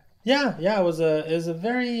 Yeah. It was a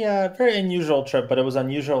very unusual trip, but it was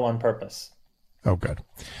unusual on purpose. Oh, good.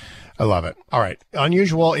 I love it. All right.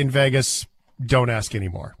 Unusual in Vegas. Don't ask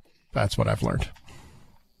anymore. That's what I've learned.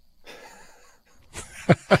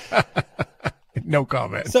 No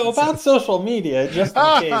comment. So about social media, just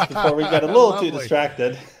in case, before we get a little too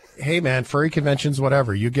distracted. Hey, man, furry conventions,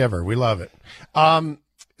 whatever. You give her. We love it.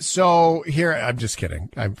 So here, I'm just kidding.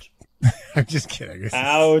 I'm just kidding.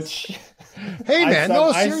 Ouch. Hey, man,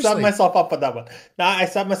 no, seriously. I set myself up with that one. I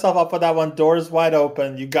set myself up with that one. Doors wide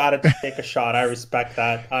open. You got to take a shot. I respect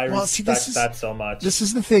that. I respect that so much. This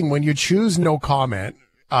is the thing. When you choose no comment,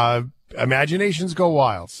 imaginations go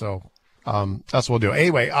wild. So that's what we'll do.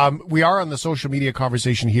 Anyway, we are on the social media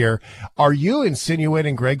conversation here. Are you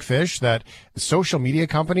insinuating, Greg Fish, that social media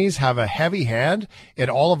companies have a heavy hand in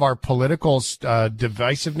all of our political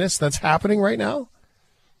divisiveness that's happening right now?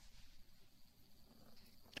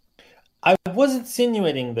 I was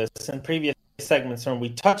insinuating this in previous segments when we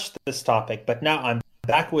touched this topic, but now I'm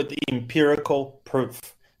back with the empirical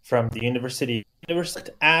proof from the university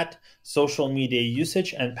at social media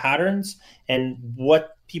usage and patterns and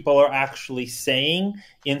what people are actually saying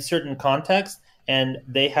in certain contexts. And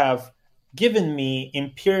they have given me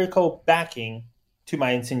empirical backing to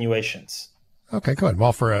my insinuations. Okay, good.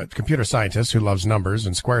 Well, for a computer scientist who loves numbers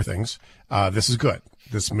and square things, this is good.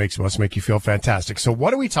 This must make you feel fantastic. So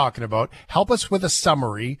what are we talking about? Help us with a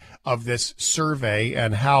summary of this survey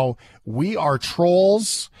and how we are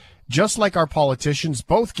trolls, just like our politicians,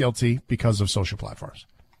 both guilty because of social platforms.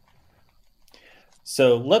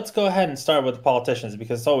 So let's go ahead and start with the politicians,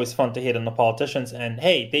 because it's always fun to hit on the politicians, and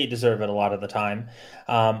hey, they deserve it a lot of the time.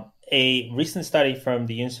 A recent study from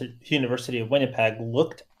the University of Winnipeg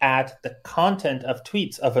looked at the content of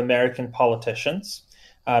tweets of American politicians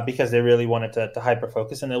because they really wanted to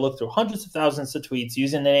hyper-focus, and they looked through hundreds of thousands of tweets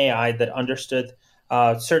using an AI that understood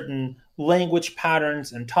certain language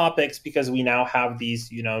patterns and topics, because we now have these,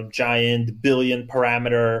 giant billion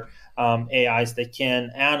parameter AIs that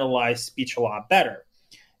can analyze speech a lot better.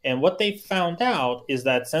 And what they found out is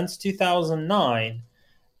that since 2009,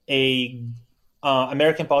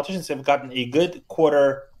 American politicians have gotten a good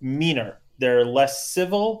quarter meaner. They're less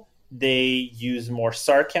civil. They use more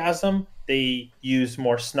sarcasm. They use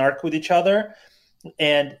more snark with each other.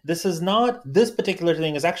 And this particular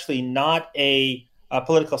thing is actually not a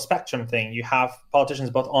political spectrum thing. You have politicians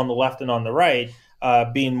both on the left and on the right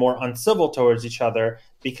being more uncivil towards each other,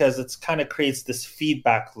 because it's kind of creates this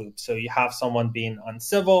feedback loop. So you have someone being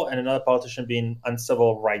uncivil and another politician being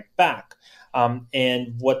uncivil right back.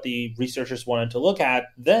 And what the researchers wanted to look at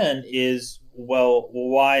then is, well,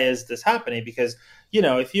 why is this happening? Because,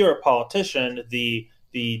 if you're a politician,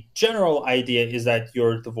 the general idea is that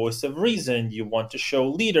you're the voice of reason. You want to show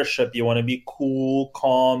leadership. You want to be cool,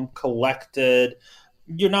 calm, collected.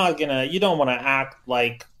 You don't want to act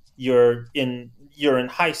like you're in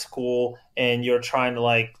high school and you're trying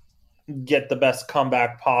to get the best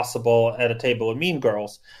comeback possible at a table of mean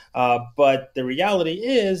girls. But the reality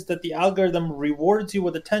is that the algorithm rewards you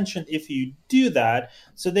with attention if you do that.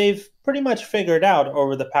 So they've pretty much figured out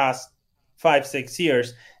over the past 5-6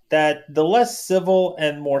 years that the less civil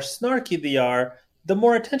and more snarky they are, the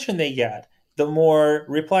more attention they get, the more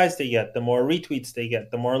replies they get, the more retweets they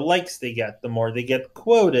get, the more likes they get, the more they get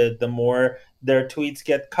quoted, the more their tweets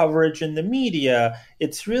get coverage in the media.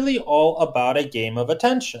 It's really all about a game of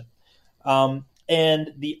attention.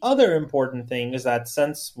 And the other important thing is that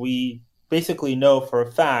since we basically know for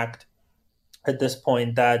a fact at this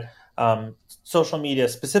point that social media,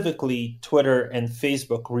 specifically Twitter and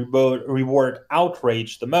Facebook, reward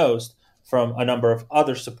outrage the most from a number of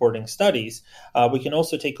other supporting studies, we can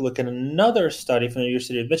also take a look at another study from the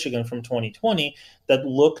University of Michigan from 2020 that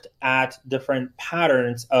looked at different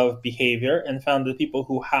patterns of behavior and found that people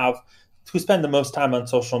who spend the most time on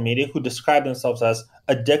social media, who describe themselves as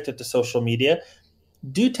addicted to social media,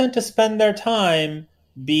 do tend to spend their time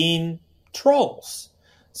being trolls.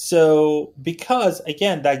 So because,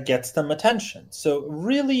 again, that gets them attention. So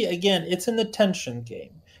really, again, it's an attention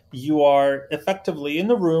game. You are effectively in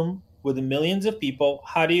the room with millions of people.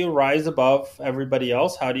 How do you rise above everybody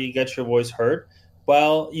else? How do you get your voice heard?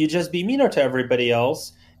 Well, you just be meaner to everybody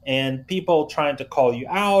else, and people trying to call you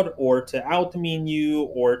out or to out-mean you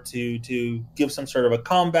or to give some sort of a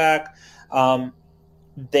comeback,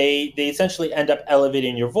 they essentially end up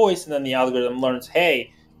elevating your voice, and then the algorithm learns,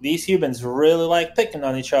 hey, these humans really like picking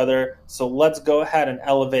on each other, so let's go ahead and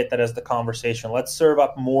elevate that as the conversation. Let's serve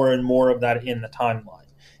up more and more of that in the timeline.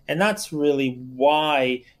 And that's really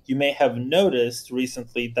why you may have noticed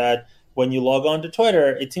recently that when you log on to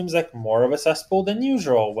Twitter, it seems like more of a cesspool than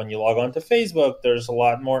usual. When you log on to Facebook, there's a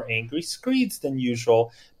lot more angry screeds than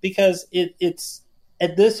usual, because it's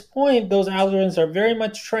at this point, those algorithms are very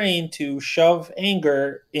much trained to shove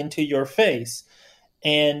anger into your face.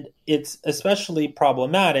 And it's especially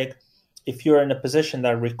problematic if you're in a position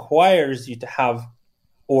that requires you to have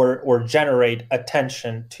or generate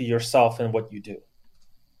attention to yourself and what you do.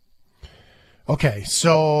 Okay,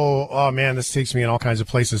 so, oh man, this takes me in all kinds of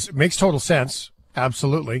places. It makes total sense.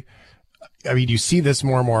 Absolutely. I mean, you see this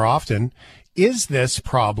more and more often. Is this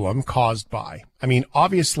problem caused by? I mean,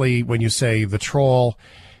 obviously, when you say the troll,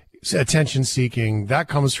 attention seeking, that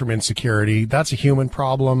comes from insecurity. That's a human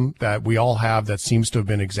problem that we all have that seems to have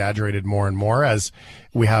been exaggerated more and more as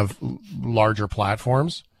we have larger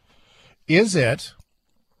platforms. Is it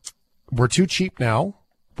we're too cheap now?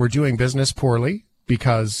 We're doing business poorly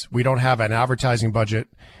because we don't have an advertising budget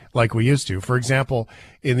like we used to. For example,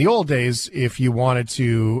 in the old days, if you wanted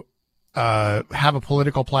to have a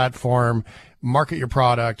political platform, market your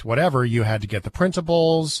product, whatever, you had to get the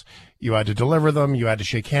printables, you had to deliver them, you had to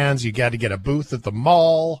shake hands, you had to get a booth at the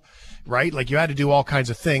mall, right? Like you had to do all kinds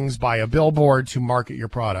of things, buy a billboard to market your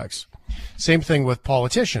products. Same thing with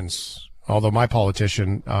politicians, although my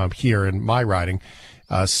politician here in my riding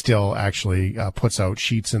still actually puts out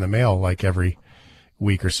sheets in the mail like every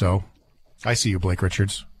week or so. I see you, Blake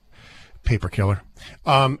Richards. paper killer.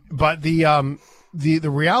 But the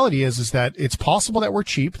reality is that it's possible that we're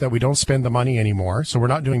cheap, that we don't spend the money anymore, so we're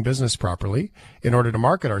not doing business properly in order to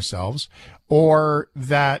market ourselves, or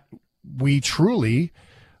that we truly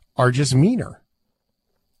are just meaner.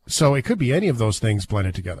 So it could be any of those things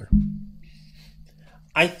blended together.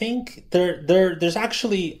 I think there's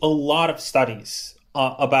actually a lot of studies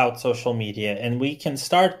about social media, and we can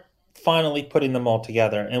start finally putting them all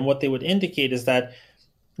together. And what they would indicate is that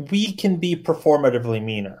we can be performatively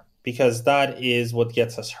meaner, because that is what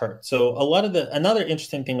gets us hurt. So another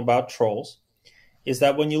interesting thing about trolls is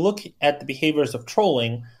that when you look at the behaviors of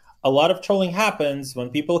trolling, a lot of trolling happens when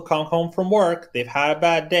people come home from work, they've had a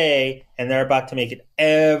bad day, and they're about to make it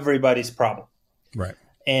everybody's problem. Right.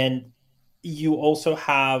 And you also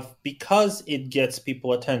have, because it gets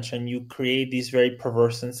people attention, you create these very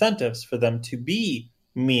perverse incentives for them to be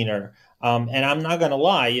meaner. And I'm not going to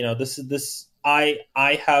lie,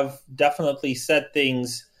 I have definitely said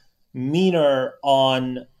things meaner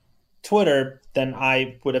on Twitter than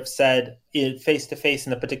I would have said face to face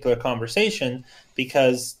in a particular conversation,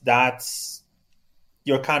 because that's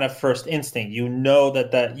your kind of first instinct. You know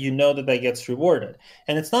that gets rewarded,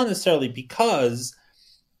 and it's not necessarily because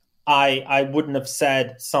I wouldn't have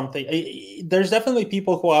said something. There's definitely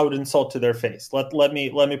people who I would insult to their face. Let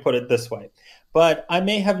me put it this way. But I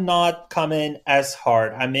may have not come in as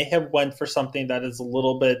hard. I may have went for something that is a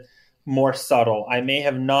little bit more subtle. I may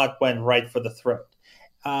have not went right for the throat.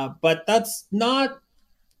 But that's not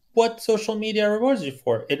what social media rewards you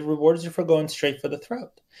for. It rewards you for going straight for the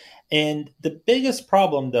throat. And the biggest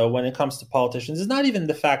problem, though, when it comes to politicians is not even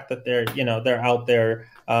the fact that they're out there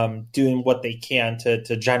doing what they can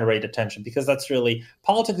to generate attention, because that's really,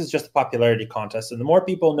 politics is just a popularity contest. And the more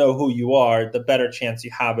people know who you are, the better chance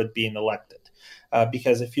you have at being elected.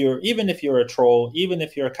 Because even if you're a troll, even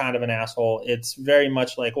if you're kind of an asshole, it's very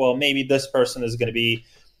much like, well, maybe this person is going to be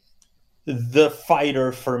the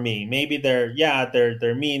fighter for me. Maybe they're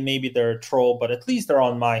mean, maybe they're a troll, but at least they're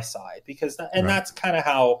on my side. That's kind of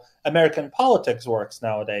how American politics works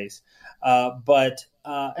nowadays. But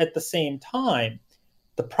at the same time,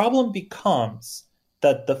 the problem becomes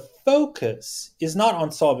that the focus is not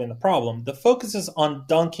on solving the problem. The focus is on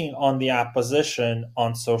dunking on the opposition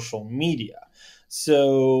on social media.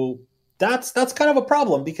 So that's kind of a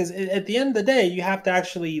problem, because at the end of the day, you have to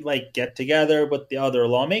actually get together with the other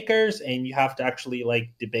lawmakers, and you have to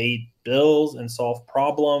actually debate bills and solve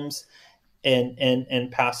problems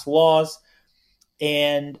and pass laws.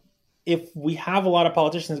 And if we have a lot of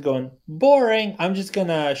politicians going, boring, I'm just going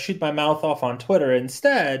to shoot my mouth off on Twitter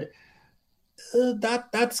instead,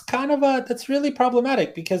 that's really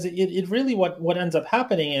problematic, because it really what ends up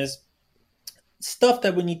happening is stuff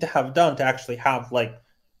that we need to have done to actually have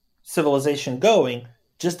civilization going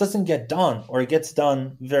just doesn't get done, or it gets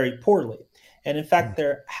done very poorly. And in fact,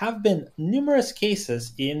 there have been numerous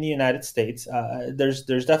cases in the United States. There's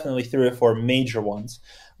definitely 3 or 4 major ones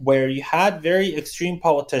where you had very extreme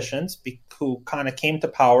politicians who kind of came to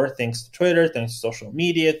power thanks to Twitter, thanks to social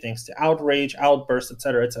media, thanks to outrage, outbursts, et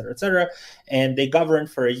cetera, et cetera, et cetera. And they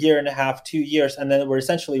governed for a year and a half, 2 years, and then were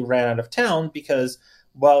essentially ran out of town because,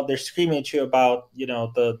 well, they're screaming at you about,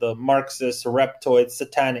 the Marxist, reptoid,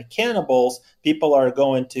 satanic cannibals. People are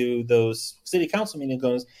going to those city council meetings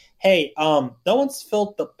going, hey, no one's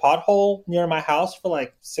filled the pothole near my house for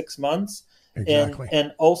 6 months. Exactly.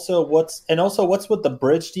 And also what's with the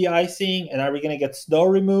bridge de-icing, and are we going to get snow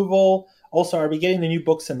removal? Also, are we getting the new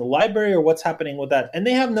books in the library, or what's happening with that? And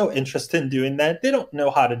they have no interest in doing that. They don't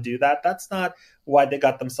know how to do that. That's not why they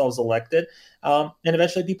got themselves elected. And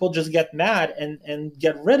eventually people just get mad and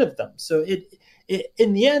get rid of them. So it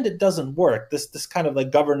in the end, it doesn't work. This kind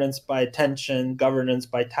of governance by attention, governance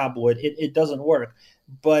by tabloid, it doesn't work.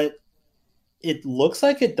 But it looks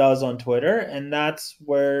like it does on Twitter, and that's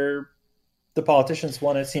where the politicians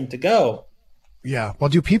want to seem to go. Yeah. Well,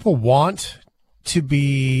 do people want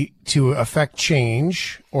to affect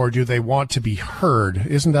change, or do they want to be heard?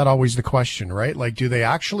 Isn't that always the question, right? Do they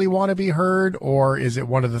actually want to be heard, or is it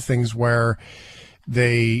one of the things where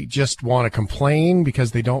they just want to complain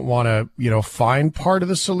because they don't want to, find part of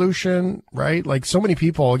the solution, right? So many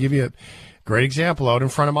people, I'll give you a great example. Out in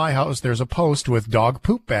front of my house, there's a post with dog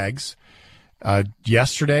poop bags.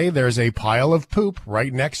 Yesterday, there's a pile of poop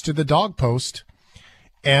right next to the dog post.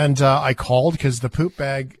 And I called because the poop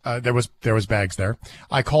bag, there was bags there.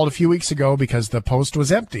 I called a few weeks ago because the post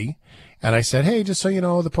was empty. And I said, hey, just so you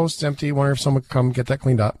know, the post's empty. Wonder if someone could come get that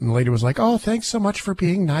cleaned up. And the lady was like, oh, thanks so much for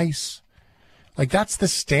being nice. That's the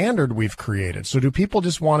standard we've created. So do people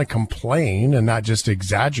just want to complain, and that just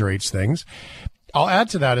exaggerates things? I'll add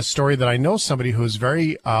to that a story that I know somebody who's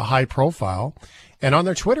very high profile. And on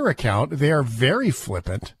their Twitter account, they are very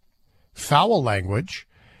flippant, foul language.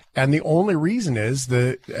 And the only reason is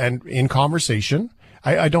and in conversation,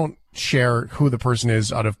 I don't share who the person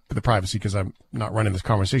is out of the privacy because I'm not running this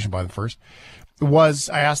conversation by them first,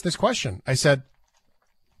 I asked this question. I said,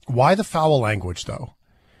 why the foul language though?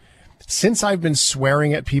 Since I've been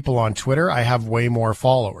swearing at people on Twitter, I have way more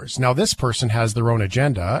followers. Now this person has their own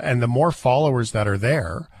agenda, and the more followers that are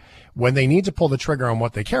there, when they need to pull the trigger on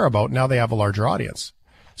what they care about, now they have a larger audience.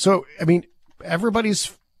 So, I mean,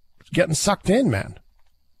 everybody's getting sucked in, man.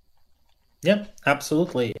 Yep,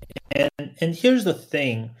 absolutely. And here's the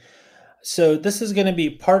thing. So this is going to be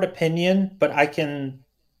part opinion, but I can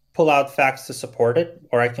pull out facts to support it,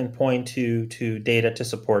 or I can point to data to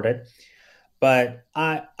support it. But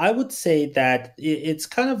I would say that it's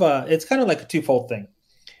kind of like a twofold thing.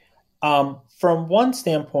 From one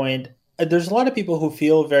standpoint, there's a lot of people who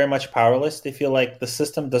feel very much powerless. They feel like the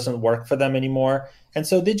system doesn't work for them anymore. And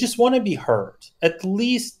so they just want to be heard. At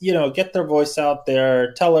least, get their voice out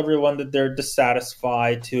there, tell everyone that they're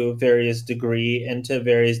dissatisfied to a various degree and to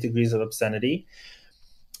various degrees of obscenity.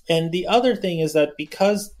 And the other thing is that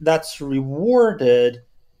because that's rewarded,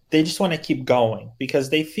 they just want to keep going because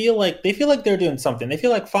they feel like they're doing something. They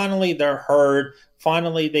feel like finally they're heard.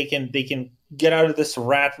 Finally, they can get out of this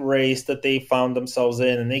rat race that they found themselves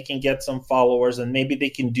in, and they can get some followers, and maybe they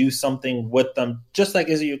can do something with them. Just like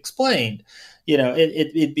as you explained,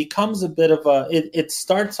 it becomes a bit of it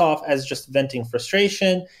starts off as just venting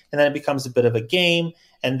frustration, and then it becomes a bit of a game.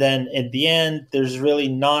 And then at the end, there's really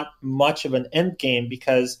not much of an end game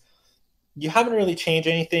because you haven't really changed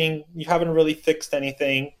anything. You haven't really fixed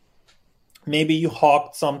anything. Maybe you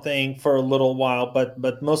hawked something for a little while,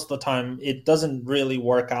 but most of the time it doesn't really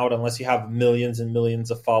work out unless you have millions and millions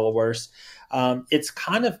of followers.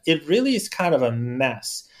 It really is kind of a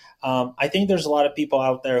mess. I think there's a lot of people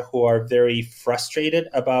out there who are very frustrated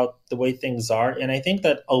about the way things are, and I think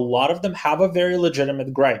that a lot of them have a very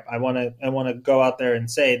legitimate gripe. I want to go out there and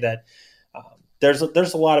say that there's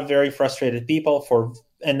a lot of very frustrated people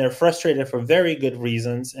and they're frustrated for very good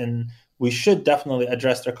reasons, and we should definitely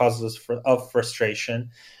address their causes of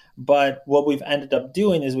frustration. But what we've ended up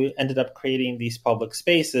doing is we ended up creating these public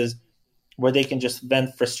spaces where they can just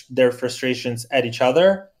vent their frustrations at each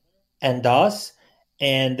other and us.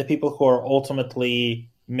 And the people who are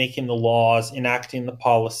ultimately making the laws, enacting the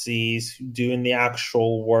policies, doing the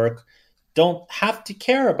actual work, don't have to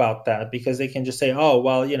care about that because they can just say, oh,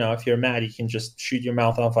 well, if you're mad, you can just shoot your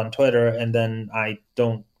mouth off on Twitter, and then I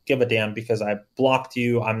don't give a damn because I blocked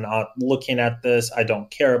you. I'm not looking at this. I don't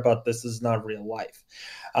care about this. This is not real life.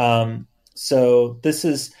 So this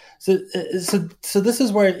is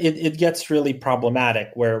where it gets really problematic,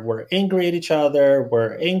 where we're angry at each other.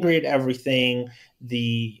 We're angry at everything.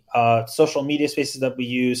 The social media spaces that we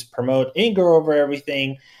use promote anger over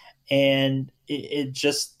everything. And it's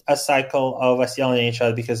just a cycle of us yelling at each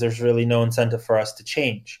other because there's really no incentive for us to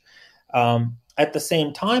change. At the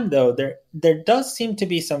same time, though, there does seem to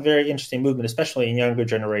be some very interesting movement, especially in younger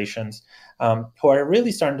generations, who are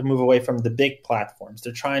really starting to move away from the big platforms.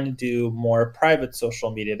 They're trying to do more private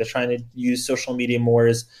social media. They're trying to use social media more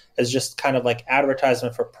as just kind of like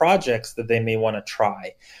advertisement for projects that they may want to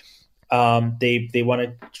try. They want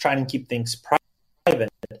to try and keep things private.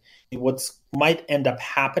 What might end up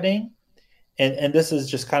happening, and this is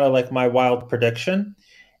just kind of like my wild prediction,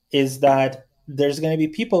 is that there's going to be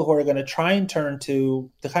people who are going to try and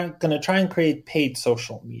create paid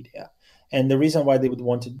social media. And the reason why they would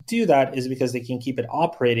want to do that is because they can keep it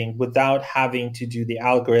operating without having to do the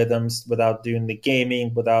algorithms, without doing the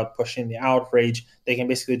gaming, without pushing the outrage. They can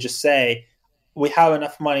basically just say, we have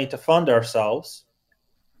enough money to fund ourselves.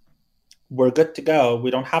 We're good to go.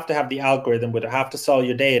 We don't have to have the algorithm. We don't have to sell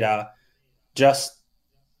your data. Just,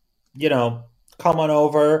 come on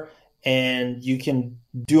over and you can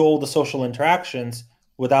do all the social interactions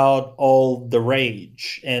without all the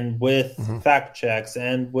rage and with fact checks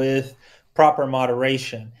and with proper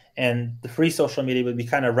moderation. And the free social media would be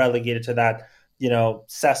kind of relegated to that,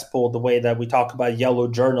 cesspool, the way that we talk about yellow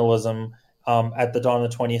journalism at the dawn of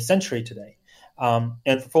the 20th century today.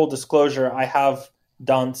 And for full disclosure, I have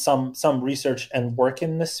done some research and work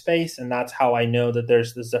in this space, and that's how I know that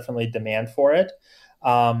there's definitely demand for it.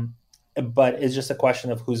 But it's just a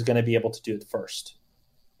question of who's going to be able to do it first.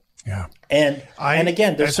 Yeah. And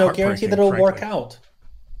again, there's no guarantee that it'll work out.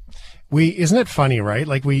 Isn't it funny, right?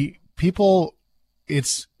 Like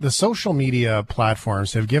it's the social media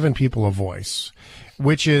platforms have given people a voice,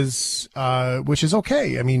 which is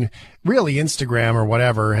okay. I mean, really Instagram or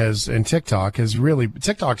whatever and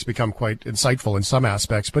TikTok's become quite insightful in some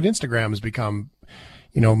aspects, but Instagram has become,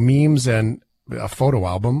 memes and a photo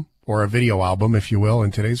album or a video album, if you will,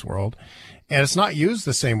 in today's world. And it's not used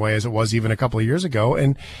the same way as it was even a couple of years ago.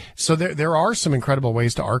 And so there are some incredible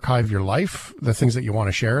ways to archive your life, the things that you want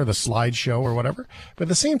to share, the slideshow or whatever. But at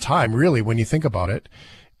the same time, really, when you think about it,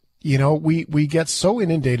 you know, we get so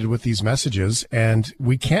inundated with these messages and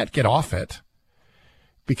we can't get off it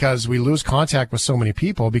because we lose contact with so many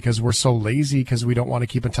people because we're so lazy because we don't want to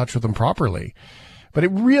keep in touch with them properly. But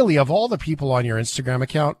it really, of all the people on your Instagram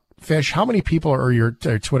account, Fish, how many people, or your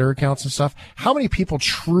Twitter accounts and stuff, how many people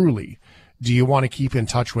truly do you want to keep in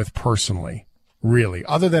touch with personally, really,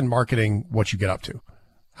 other than marketing what you get up to?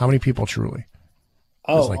 How many people truly?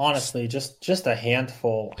 Oh, like, honestly, just a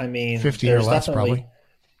handful. I mean, 15 or less, probably.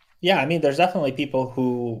 Yeah, I mean, there's definitely people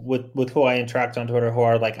who with who I interact on Twitter who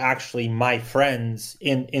are like actually my friends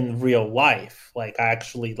in real life. Like I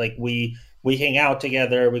actually like we hang out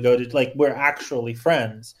together. We go to like we're actually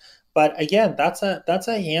friends. But again, that's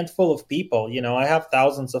a handful of people. You know, I have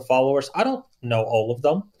thousands of followers. I don't know all of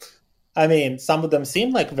them. I mean, some of them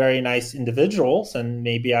seem like very nice individuals, and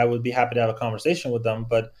maybe I would be happy to have a conversation with them.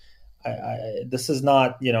 But this is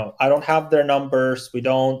not, you know, I don't have their numbers. We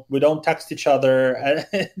don't text each other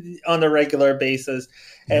on a regular basis,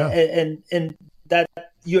 Yeah. and that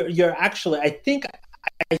you're actually. I think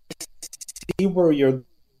I see where you're.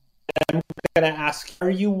 I'm going to ask: are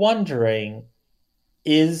you wondering?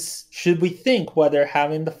 Should we think whether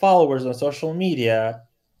having the followers on social media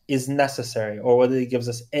is necessary or whether it gives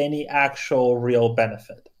us any actual real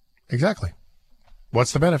benefit? Exactly.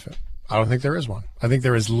 What's the benefit? I don't think there is one. I think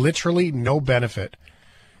there is literally no benefit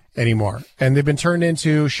anymore. And they've been turned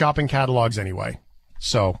into shopping catalogs anyway.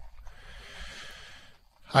 So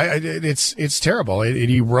it's terrible. It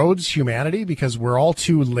erodes humanity because we're all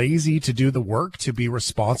too lazy to do the work, to be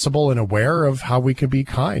responsible and aware of how we can be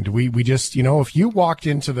kind. We just, you know, if you walked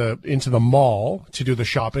into the mall to do the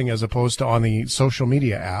shopping as opposed to on the social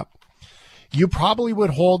media app, you probably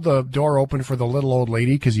would hold the door open for the little old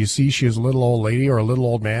lady because you see she is a little old lady or a little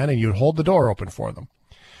old man, and you'd hold the door open for them.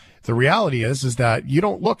 The reality is that you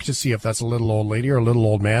don't look to see if that's a little old lady or a little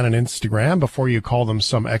old man on Instagram before you call them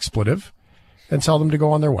some expletive and tell them to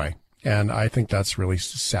go on their way. And I think that's really a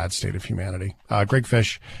sad state of humanity. Greg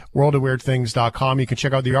Fish, worldofweirdthings.com. You can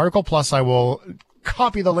check out the article. Plus, I will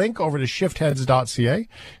copy the link over to shiftheads.ca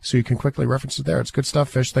so you can quickly reference it there. It's good stuff,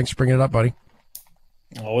 Fish. Thanks for bringing it up, buddy.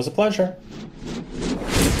 Always a pleasure.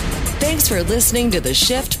 Thanks for listening to the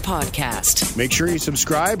Shift Podcast. Make sure you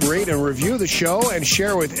subscribe, rate, and review the show and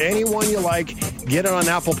share with anyone you like. Get it on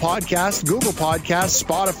Apple Podcasts, Google Podcasts,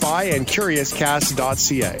 Spotify, and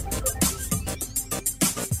CuriousCast.ca.